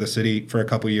intern for the city for a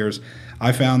couple of years,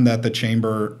 I found that the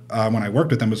chamber, when I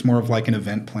worked with them, was more of like an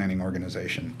event planning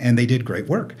organization, and they did great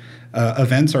work.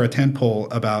 Events are a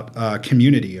tentpole about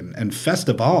community, and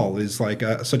Festival is like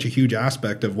such a huge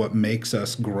aspect of what makes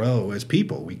us grow as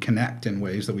people. We connect in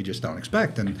ways that we just don't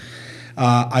expect, and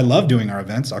I love doing our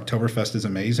events. Oktoberfest is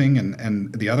amazing,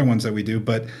 and the other ones that we do,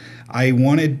 but I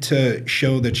wanted to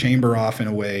show the chamber off in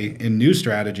a way in new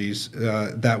strategies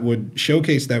that would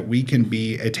showcase that we can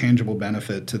be a tangible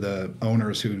benefit to the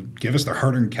owners who give us their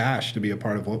hard-earned cash to be a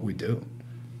part of what we do.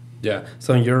 Yeah.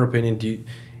 So in your opinion,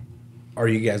 are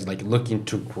you guys like looking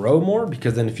to grow more?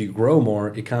 Because then if you grow more,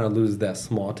 it kind of loses that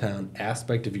small town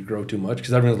aspect if you grow too much.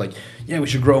 Because everyone's like, yeah, we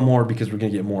should grow more because we're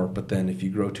going to get more. But then if you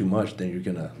grow too much, then you're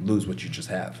going to lose what you just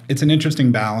have. It's an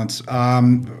interesting balance.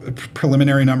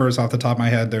 Preliminary numbers off the top of my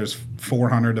head, there's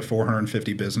 400 to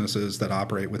 450 businesses that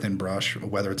operate within Brush,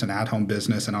 whether it's an at-home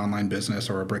business, an online business,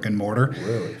 or a brick and mortar.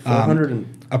 Really? 400?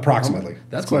 Approximately.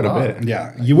 That's quite a bit.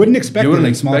 Yeah. You wouldn't expect it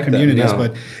in small communities,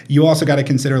 but you also got to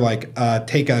consider like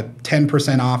take a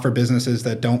 10% off for businesses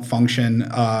that don't function,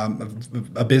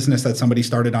 a business that somebody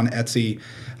started on Etsy,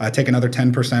 take another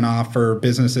 10% off for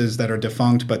businesses that are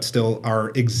defunct but still are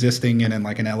existing in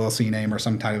like an LLC name or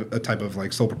some type of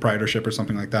like sole proprietorship or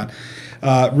something like that.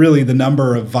 Really, the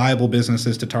number of viable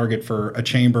businesses to target for a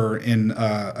chamber in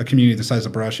a community the size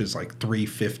of Brush is like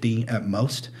 350 at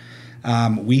most.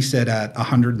 We sit at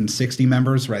 160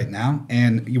 members right now.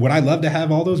 And would I love to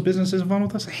have all those businesses involved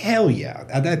with us? Hell yeah.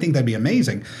 I think that'd be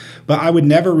amazing. But I would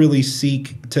never really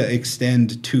seek to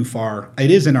extend too far. It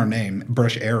is in our name,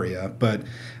 Brush Area, but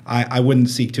I wouldn't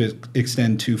seek to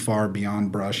extend too far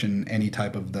beyond Brush in any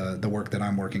type of the work that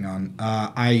I'm working on.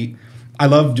 I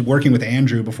loved working with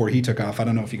Andrew before he took off. I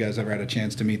don't know if you guys ever had a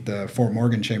chance to meet the Fort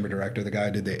Morgan Chamber Director, the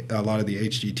guy who did a lot of the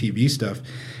HGTV stuff.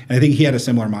 And I think he had a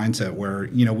similar mindset where,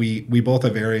 we both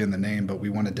have area in the name, but we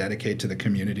want to dedicate to the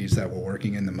communities that we're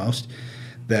working in the most.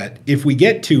 That if we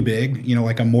get too big,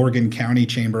 like a Morgan County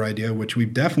Chamber idea, which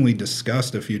we've definitely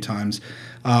discussed a few times,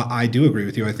 I do agree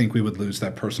with you. I think we would lose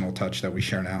that personal touch that we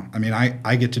share now. I mean,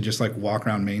 I get to just like walk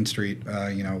around Main Street,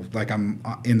 like I'm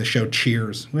in the show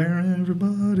Cheers, where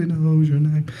everybody knows your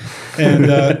name.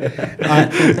 And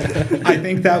I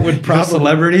think that would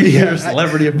probably... You're a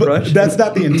celebrity of Brush. That's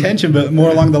not the intention, but more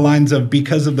along the lines of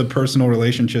because of the personal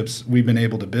relationships we've been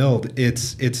able to build,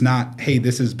 it's not, hey,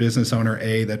 this is business owner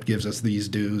A that gives us these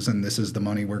dues and this is the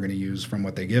money we're going to use from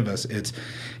what they give us. It's,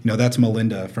 that's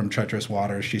Melinda from Treacherous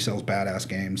Waters. She sells badass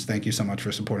games. Thank you so much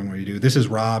for supporting what you do. This is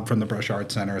Rob from the Brush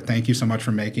Arts Center. Thank you so much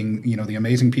for making, the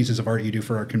amazing pieces of art you do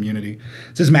for our community.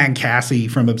 This is Matt Cassie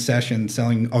from Obsession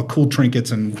selling cool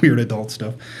trinkets and weird adult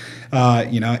stuff.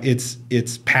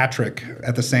 It's Patrick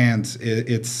at the Sands.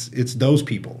 It's those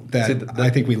people that I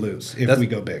think we lose if we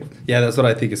go big. Yeah, that's what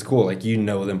I think is cool. Like,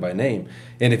 them by name.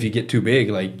 And if you get too big,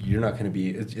 like, you're not going to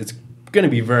be, it's going to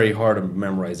be very hard to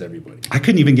memorize everybody. I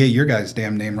couldn't even get your guys'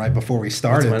 damn name right before we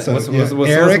started. What's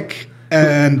Eric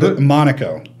and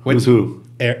Monaco. Who's who?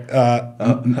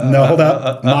 No, hold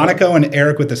up. Monaco and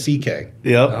Eric with the CK.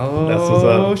 Yep. Oh,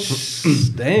 That's what's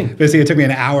up. Dang. Basically, it took me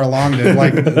an hour long to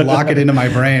like lock it into my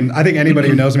brain. I think anybody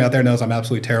who knows me out there knows I'm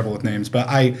absolutely terrible with names, but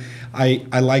I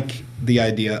like the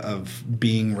idea of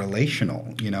being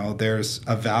relational. You know, there's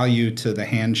a value to the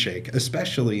handshake,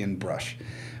 especially in brush,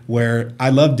 where I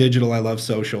love digital, I love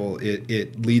social.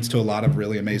 It leads to a lot of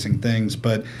really amazing things,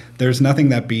 but there's nothing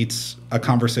that beats a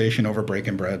conversation over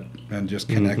breaking bread and just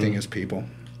connecting as people.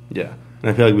 Yeah, and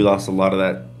I feel like we lost a lot of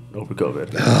that over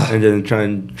COVID, and then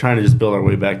trying to just build our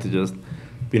way back to just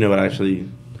being able to actually.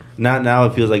 Now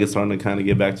it feels like it's starting to kind of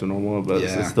get back to normal, but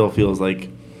it still feels like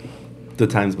the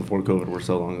times before COVID were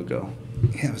so long ago.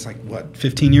 Yeah, it was like, what,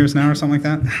 15 years now or something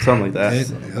like that? Something like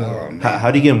that. How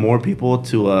do you get more people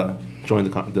to join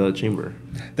the chamber?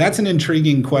 That's an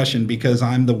intriguing question because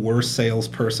I'm the worst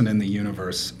salesperson in the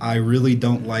universe. I really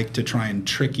don't like to try and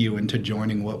trick you into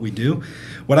joining what we do.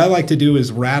 What I like to do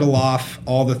is rattle off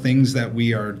all the things that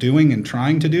we are doing and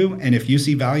trying to do, and if you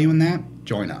see value in that,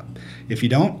 join up. If you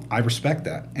don't, I respect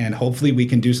that. And hopefully we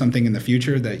can do something in the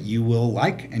future that you will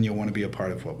like and you'll want to be a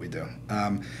part of what we do.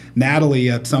 Natalie,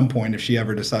 at some point, if she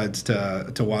ever decides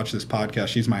to watch this podcast,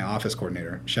 she's my office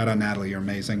coordinator. Shout out, Natalie. You're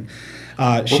amazing.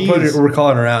 We're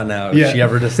calling her out now if she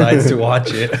ever decides to watch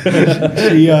it.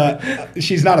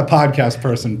 She's not a podcast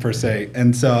person per se.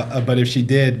 And so, but if she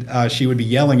did, she would be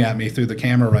yelling at me through the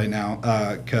camera right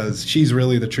now because she's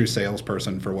really the true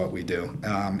salesperson for what we do,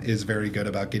 is very good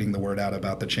about getting the word out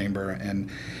about the chamber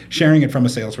and sharing it from a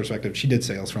sales perspective. She did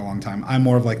sales for a long time. I'm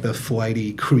more of like the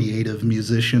flighty, creative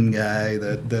musician guy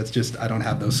that's just, I don't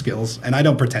have those skills. And I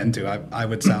don't pretend to. I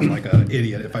would sound like an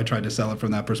idiot if I tried to sell it from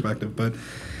that perspective. But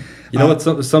you know what's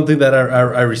something that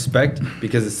I respect,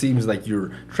 because it seems like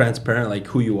you're transparent, like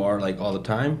who you are, like all the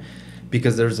time.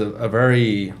 Because there's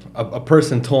a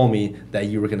person told me that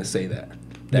you were going to say that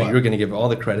you were going to give all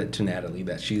the credit to Natalie,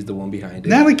 that she's the one behind it.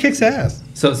 Natalie kicks ass.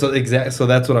 So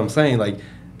that's what I'm saying. Like,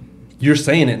 you're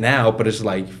saying it now, but it's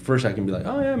like, first I can be like,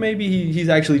 oh yeah, maybe he's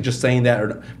actually just saying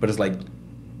that, but it's like,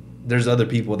 there's other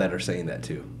people that are saying that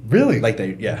too. Really? Like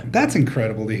That's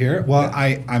incredible to hear. Well,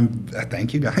 yeah. I'm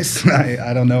thank you guys.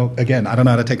 I don't know. Again, I don't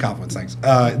know how to take compliments. Thanks.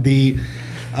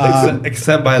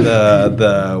 Except by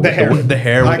the hair with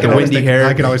the windy hair.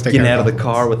 I could always take getting out of the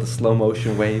car with the slow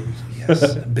motion wave.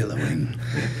 Yes, billowing.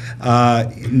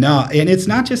 No, and it's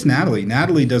not just Natalie.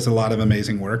 Natalie does a lot of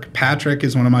amazing work. Patrick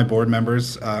is one of my board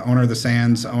members, owner of the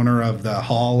Sands, owner of the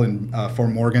Hall in Fort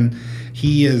Morgan.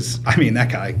 He is, I mean,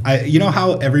 that guy. You know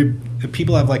how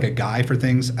people have like a guy for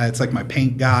things? It's like my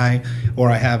paint guy, or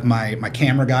I have my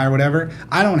camera guy or whatever.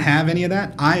 I don't have any of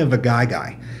that. I have a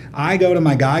guy. I go to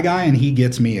my guy, and he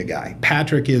gets me a guy.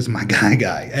 Patrick is my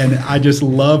guy. And I just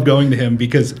love going to him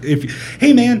because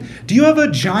hey man, do you have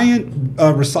a giant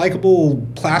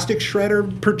recyclable plastic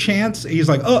shredder perchance? He's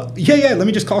like, oh, yeah, let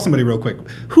me just call somebody real quick.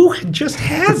 Who just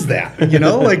has that? You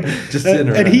know, like, just sitting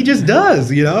around. And he just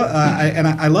does, you know?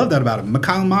 I love that about him.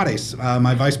 Mikhail Mates,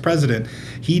 my vice president,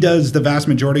 he does the vast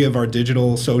majority of our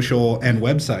digital, social, and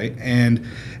website. And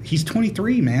he's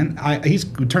 23, man. He's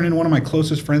turned into one of my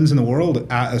closest friends in the world,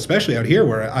 especially out here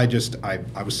where I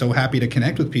was so happy to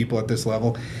connect with people at this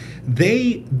level.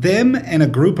 Them and a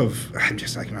group of, I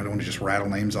don't want to just rattle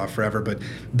names off forever, but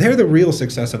they're the real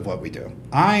success of what we do.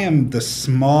 I am the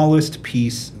smallest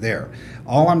piece there.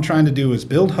 All I'm trying to do is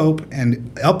build hope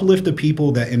and uplift the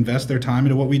people that invest their time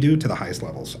into what we do to the highest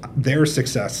levels. Their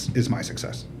success is my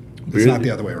success. It's not the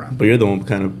other way around. But you're the one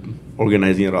kind of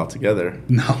organizing it all together.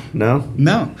 No.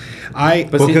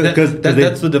 But see,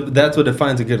 that's what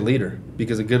defines a good leader,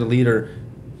 because a good leader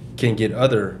can get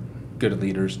other good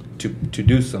leaders to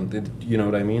do something. You know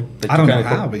what I mean? Like, I don't know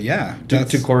how, but yeah,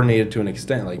 to coordinate it to an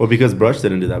extent. Like, well, because Brush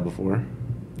didn't do that before.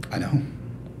 I know.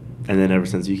 And then ever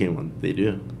since you came on, they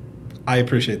do. I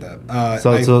appreciate that.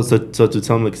 So to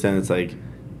some extent, it's like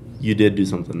you did do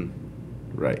something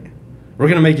right. We're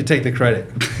gonna make you take the credit.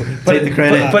 Take the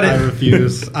credit. But I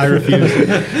refuse. I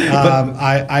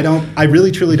don't. I really,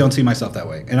 truly don't see myself that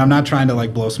way. And I'm not trying to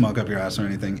like blow smoke up your ass or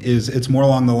anything. It's more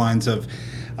along the lines of,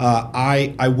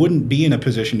 I wouldn't be in a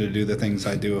position to do the things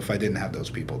I do if I didn't have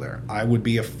those people there. I would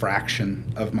be a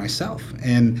fraction of myself.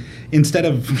 And instead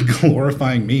of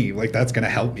glorifying me, like that's going to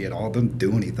help me at all, it doesn't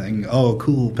do anything. Oh,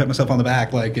 cool, pat myself on the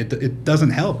back. Like it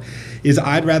doesn't help.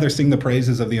 I'd rather sing the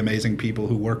praises of the amazing people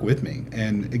who work with me.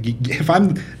 And if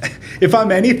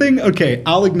I'm anything, okay,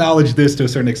 I'll acknowledge this to a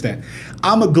certain extent.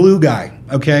 I'm a glue guy,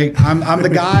 okay? I'm the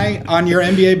guy on your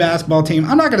NBA basketball team.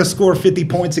 I'm not going to score 50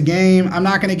 points a game. I'm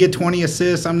not going to get 20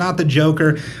 assists. this. I'm not the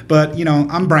Joker, but,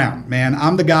 I'm Brown, man.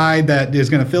 I'm the guy that is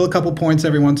going to fill a couple points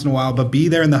every once in a while, but be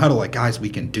there in the huddle like, guys, we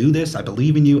can do this. I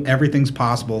believe in you. Everything's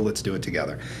possible. Let's do it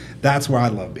together. That's where I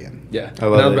love being. Yeah. I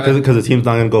love it. Because the team's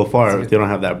not going to go far if they don't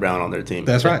have that Brown on their team.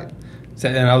 That's right. So,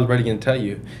 and I was ready to tell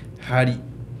you, how do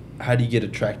you get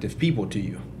attractive people to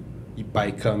you?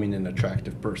 By becoming an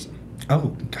attractive person. Oh,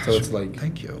 gosh. So it's like,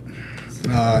 thank you.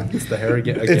 It's the hair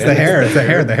again. It's the hair. It's the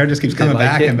hair. The hair just keeps coming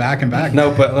back and back and back.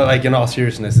 No, but like in all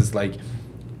seriousness, it's like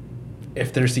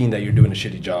if they're seeing that you're doing a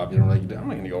shitty job, you're like, I'm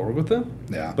not going to go work with them.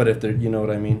 Yeah. But if they're, you know what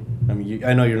I mean?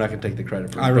 I know you're not going to take the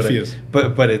credit for it. I refuse.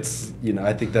 But it's,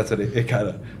 I think that's what it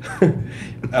kind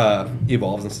of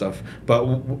evolves and stuff.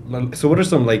 But so what are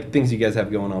some like things you guys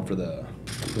have going on for the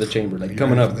chamber, like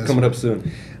coming up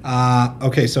soon?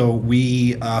 Okay, so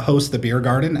we host the beer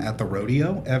garden at the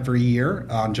rodeo every year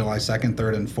on July 2nd,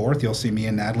 3rd, and 4th. You'll see me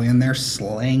and Natalie in there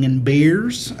slanging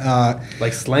beers.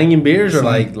 Like slanging beers, or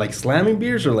like slamming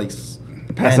beers, or like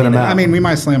passing them out? I mean, we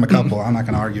might slam a couple. I'm not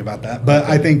going to argue about that. But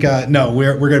I think, no,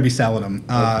 we're going to be selling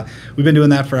them. We've been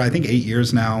doing that for, I think, 8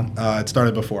 years now. It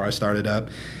started before I started up.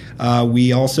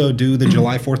 We also do the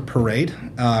July 4th parade.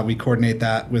 We coordinate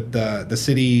that with the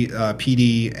city,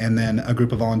 PD, and then a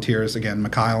group of volunteers. Again,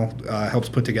 Mikhail helps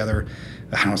put together.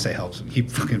 I don't want to say helps. He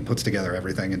fucking puts together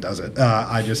everything and does it.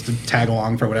 I just tag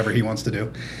along for whatever he wants to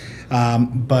do.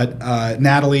 But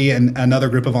Natalie and another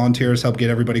group of volunteers help get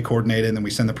everybody coordinated, and then we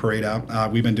send the parade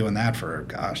out. We've been doing that for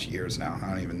years now.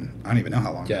 I don't even know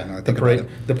how long. Yeah, I the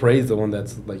parade's the one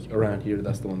that's like around here.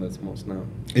 That's the one that's most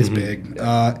known. It's big.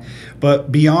 Yeah.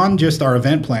 But beyond just our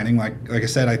event planning, like I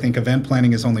said, I think event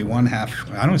planning is only one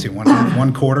half. I don't see one half,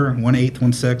 1/4, 1/8,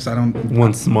 1/6. I don't.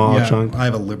 One small chunk. I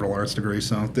have a liberal arts degree,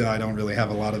 so I don't really have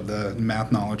a lot of the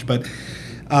math knowledge, but.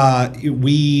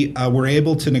 We were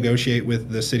able to negotiate with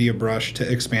the city of Brush to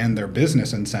expand their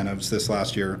business incentives this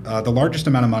last year. The largest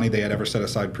amount of money they had ever set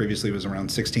aside previously was around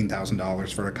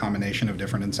 $16,000 for a combination of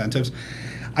different incentives.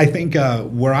 I think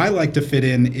where I like to fit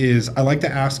in is I like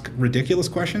to ask ridiculous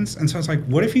questions, and so it's like,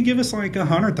 what if you give us like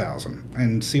 $100,000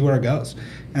 and see where it goes?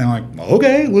 And I'm like,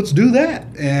 okay, let's do that.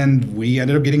 And we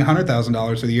ended up getting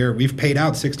 $100,000 for the year. We've paid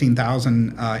out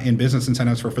 $16,000 in business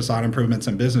incentives for facade improvements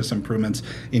and business improvements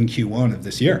in Q1 of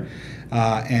this year.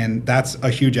 And that's a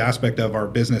huge aspect of our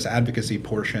business advocacy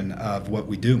portion of what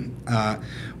we do.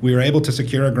 We were able to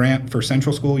secure a grant for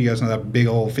Central School. You guys know that big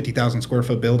old 50,000 square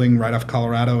foot building right off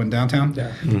Colorado in downtown?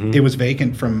 Yeah. Mm-hmm. It was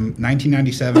vacant from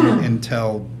 1997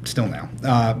 until still now.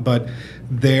 But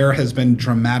there has been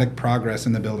dramatic progress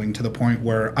in the building to the point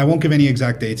where I won't give any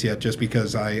exact dates yet just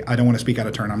because I don't want to speak out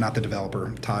of turn. I'm not the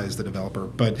developer. Ty is the developer.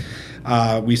 But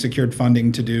we secured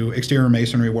funding to do exterior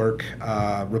masonry work,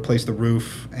 replace the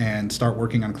roof, and start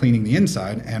working on cleaning the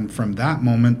inside. And from that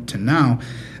moment to now,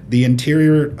 the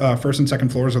interior first and second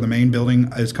floors of the main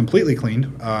building is completely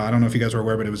cleaned. I don't know if you guys are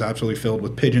aware, but it was absolutely filled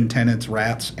with pigeon tenants,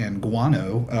 rats, and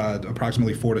guano,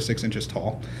 approximately 4 to 6 inches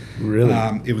tall. Really?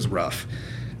 It was rough.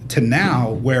 To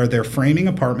now, where they're framing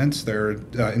apartments, they're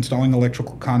installing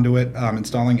electrical conduit,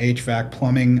 installing HVAC,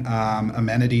 plumbing,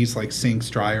 amenities like sinks,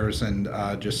 dryers, and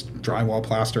just drywall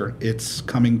plaster. It's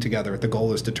coming together. The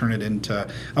goal is to turn it into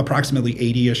approximately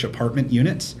 80-ish apartment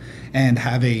units and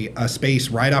have a space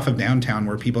right off of downtown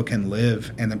where people can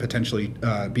live and then potentially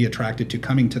be attracted to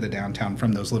coming to the downtown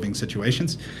from those living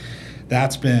situations.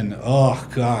 That's been, oh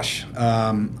gosh.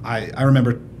 I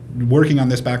remember working on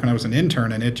this back when I was an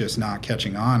intern and it just not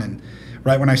catching on. And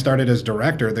right when I started as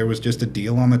director, there was just a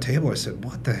deal on the table. I said,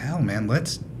 what the hell, man?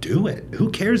 Let's do it. Who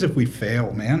cares if we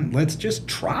fail, man? Let's just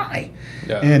try.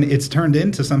 Yeah. And it's turned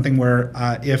into something where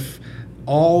if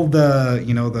all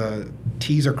the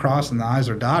T's are crossed and the I's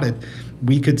are dotted,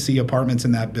 we could see apartments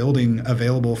in that building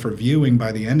available for viewing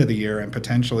by the end of the year and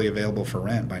potentially available for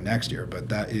rent by next year. But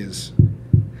that is...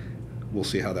 We'll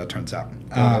see how that turns out.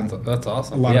 That's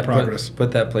awesome. A lot of progress.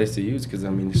 Put that place to use because,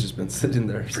 it's just been sitting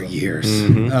there for years.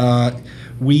 Mm-hmm.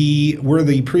 We were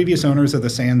the previous owners of the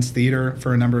Sands Theater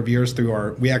for a number of years through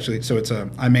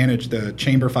I manage the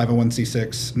Chamber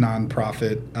 501c6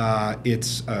 nonprofit.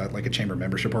 It's like a chamber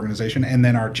membership organization. And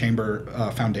then our Chamber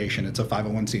Foundation. It's a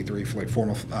 501c3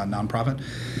 formal nonprofit.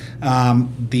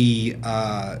 The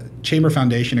Chamber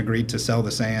Foundation agreed to sell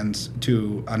the Sands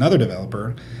to another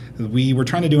developer. We were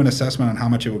trying to do an assessment on how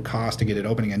much it would cost to get it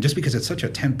open again, just because it's such a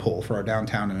tent pole for our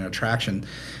downtown and an attraction.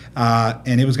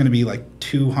 And it was going to be like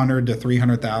 $200,000 to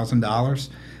 $300,000.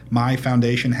 My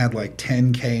foundation had like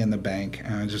 $10K in the bank,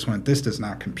 and I just went, this does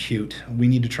not compute. We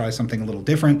need to try something a little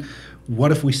different.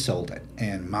 What if we sold it?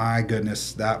 And my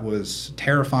goodness, that was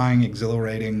terrifying,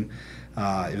 exhilarating.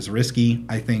 It was risky.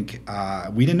 I think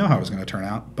we didn't know how it was going to turn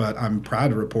out, but I'm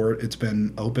proud to report it's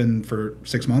been open for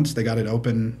 6 months. They got it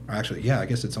open, actually, yeah, I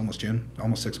guess it's almost June,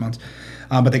 almost 6 months.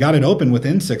 But they got it open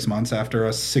within 6 months after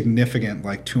a significant,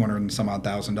 like $200 and some odd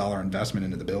 $1,000 investment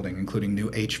into the building, including new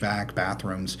HVAC,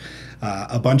 bathrooms,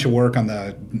 a bunch of work on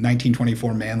the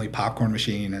 1924 Manly popcorn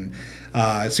machine, and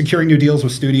securing new deals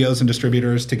with studios and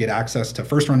distributors to get access to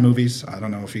first-run movies. I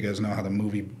don't know if you guys know how the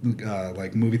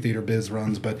movie theater biz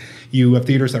runs, but you have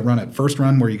theaters that run at first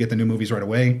run where you get the new movies right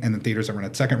away, and then theaters that run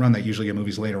at second run that usually get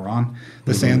movies later on.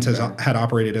 The Sands had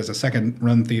operated as a second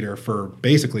run theater for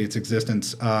basically its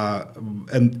existence,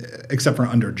 and except for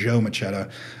under Joe Machetta,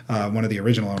 one of the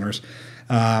original owners.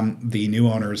 The new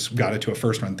owners got it to a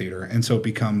first-run theater, and so it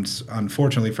becomes,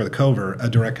 unfortunately for the Cover, a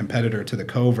direct competitor to the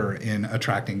Cover in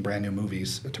attracting brand new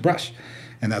movies to Brush.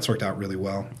 And that's worked out really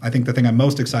well. I think the thing I'm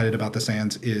most excited about the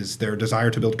Sands is their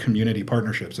desire to build community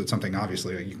partnerships. It's something,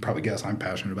 obviously, you can probably guess I'm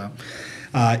passionate about,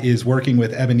 is working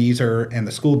with Ebenezer and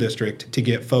the school district to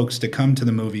get folks to come to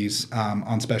the movies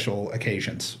on special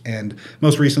occasions. And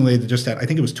most recently, they just had, I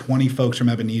think it was 20 folks from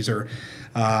Ebenezer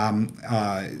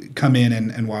come in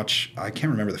and watch, I can't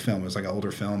remember the film, it was like an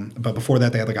older film. But before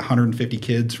that, they had like 150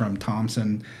 kids from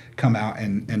Thompson come out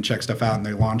and check stuff out, and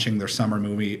they're launching their summer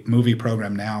movie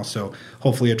program now. So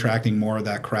hopefully attracting more of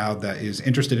that crowd that is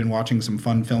interested in watching some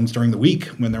fun films during the week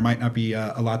when there might not be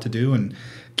a lot to do, and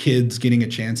kids getting a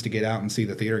chance to get out and see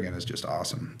the theater again is just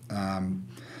awesome.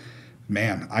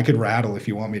 Man, I could rattle if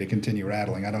you want me to continue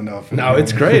rattling. I don't know if... No,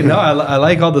 it's great. No, I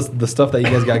like all the stuff that you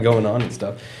guys got going on and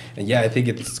stuff. And yeah, I think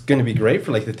it's going to be great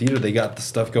for like the theater. They got the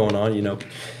stuff going on, you know,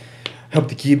 help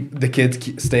to keep the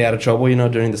kids stay out of trouble, you know,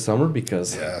 during the summer,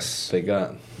 because they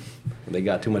got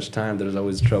too much time. There's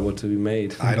always trouble to be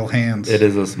made. Idle hands. It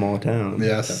is a small town.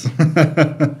 Yes.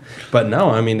 But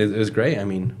no, I mean, it was great. I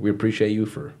mean, we appreciate you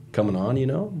for coming on, you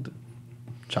know,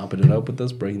 chomping it up with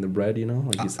us, breaking the bread, you know,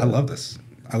 like you said. I love this.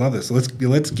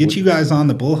 Let's get you guys on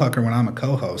the Bullhucker when I'm a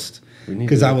co-host,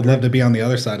 because I would love to be on the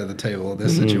other side of the table of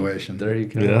this situation. There you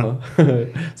go. Yeah.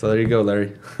 So there you go,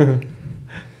 Larry.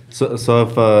 So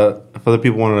if other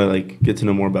people want to like get to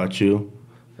know more about you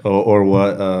or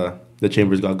what the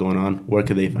Chamber's got going on, where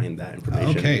could they find that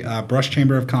information? Okay,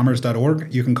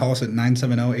 brushchamberofcommerce.org. You can call us at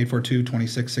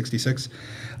 970-842-2666.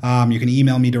 You can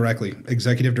email me directly,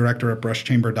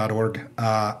 executive-director@brushchamber.org.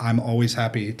 I'm always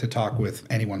happy to talk with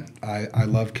anyone. I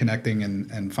love connecting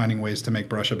and finding ways to make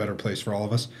Brush a better place for all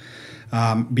of us.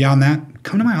 Beyond that,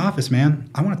 come to my office,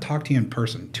 man. I want to talk to you in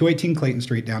person. 218 Clayton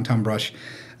Street, downtown Brush.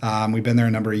 We've been there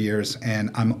a number of years, and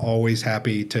I'm always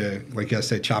happy to, like I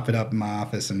said, chop it up in my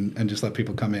office and just let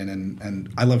people come in.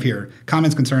 And I love hear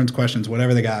comments, concerns, questions,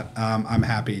 whatever they got. I'm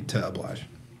happy to oblige.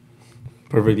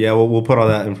 Perfect. Yeah, we'll put all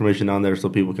that information on there so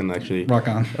people can actually rock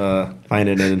on, find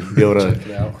it and be able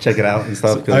to check it out and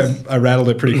stuff. So I rattled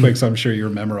it pretty quick, so I'm sure you're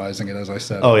memorizing it as I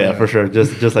said. Oh yeah, for sure.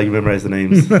 Just like you memorize the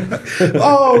names.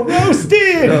 Oh,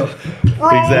 roasted!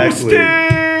 Exactly.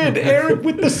 Eric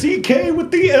with the CK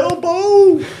with the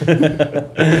elbow.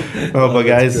 Oh, but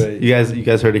guys, you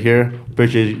guys heard it here.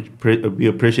 We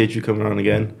appreciate you coming on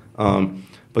again.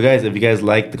 But guys, if you guys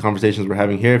like the conversations we're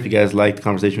having here, if you guys like the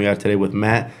conversation we had today with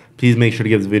Matt, please make sure to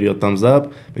give this video a thumbs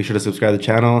up. Make sure to subscribe to the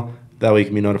channel. That way you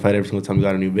can be notified every single time we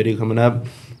got a new video coming up.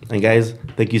 And guys,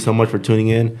 thank you so much for tuning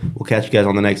in. We'll catch you guys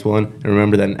on the next one. And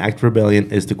remember that an act of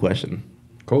rebellion is to question.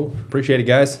 Cool. Appreciate it,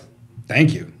 guys.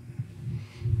 Thank you.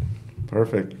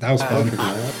 Perfect. That was fun.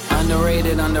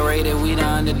 Underrated, we the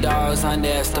underdogs,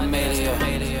 underestimated.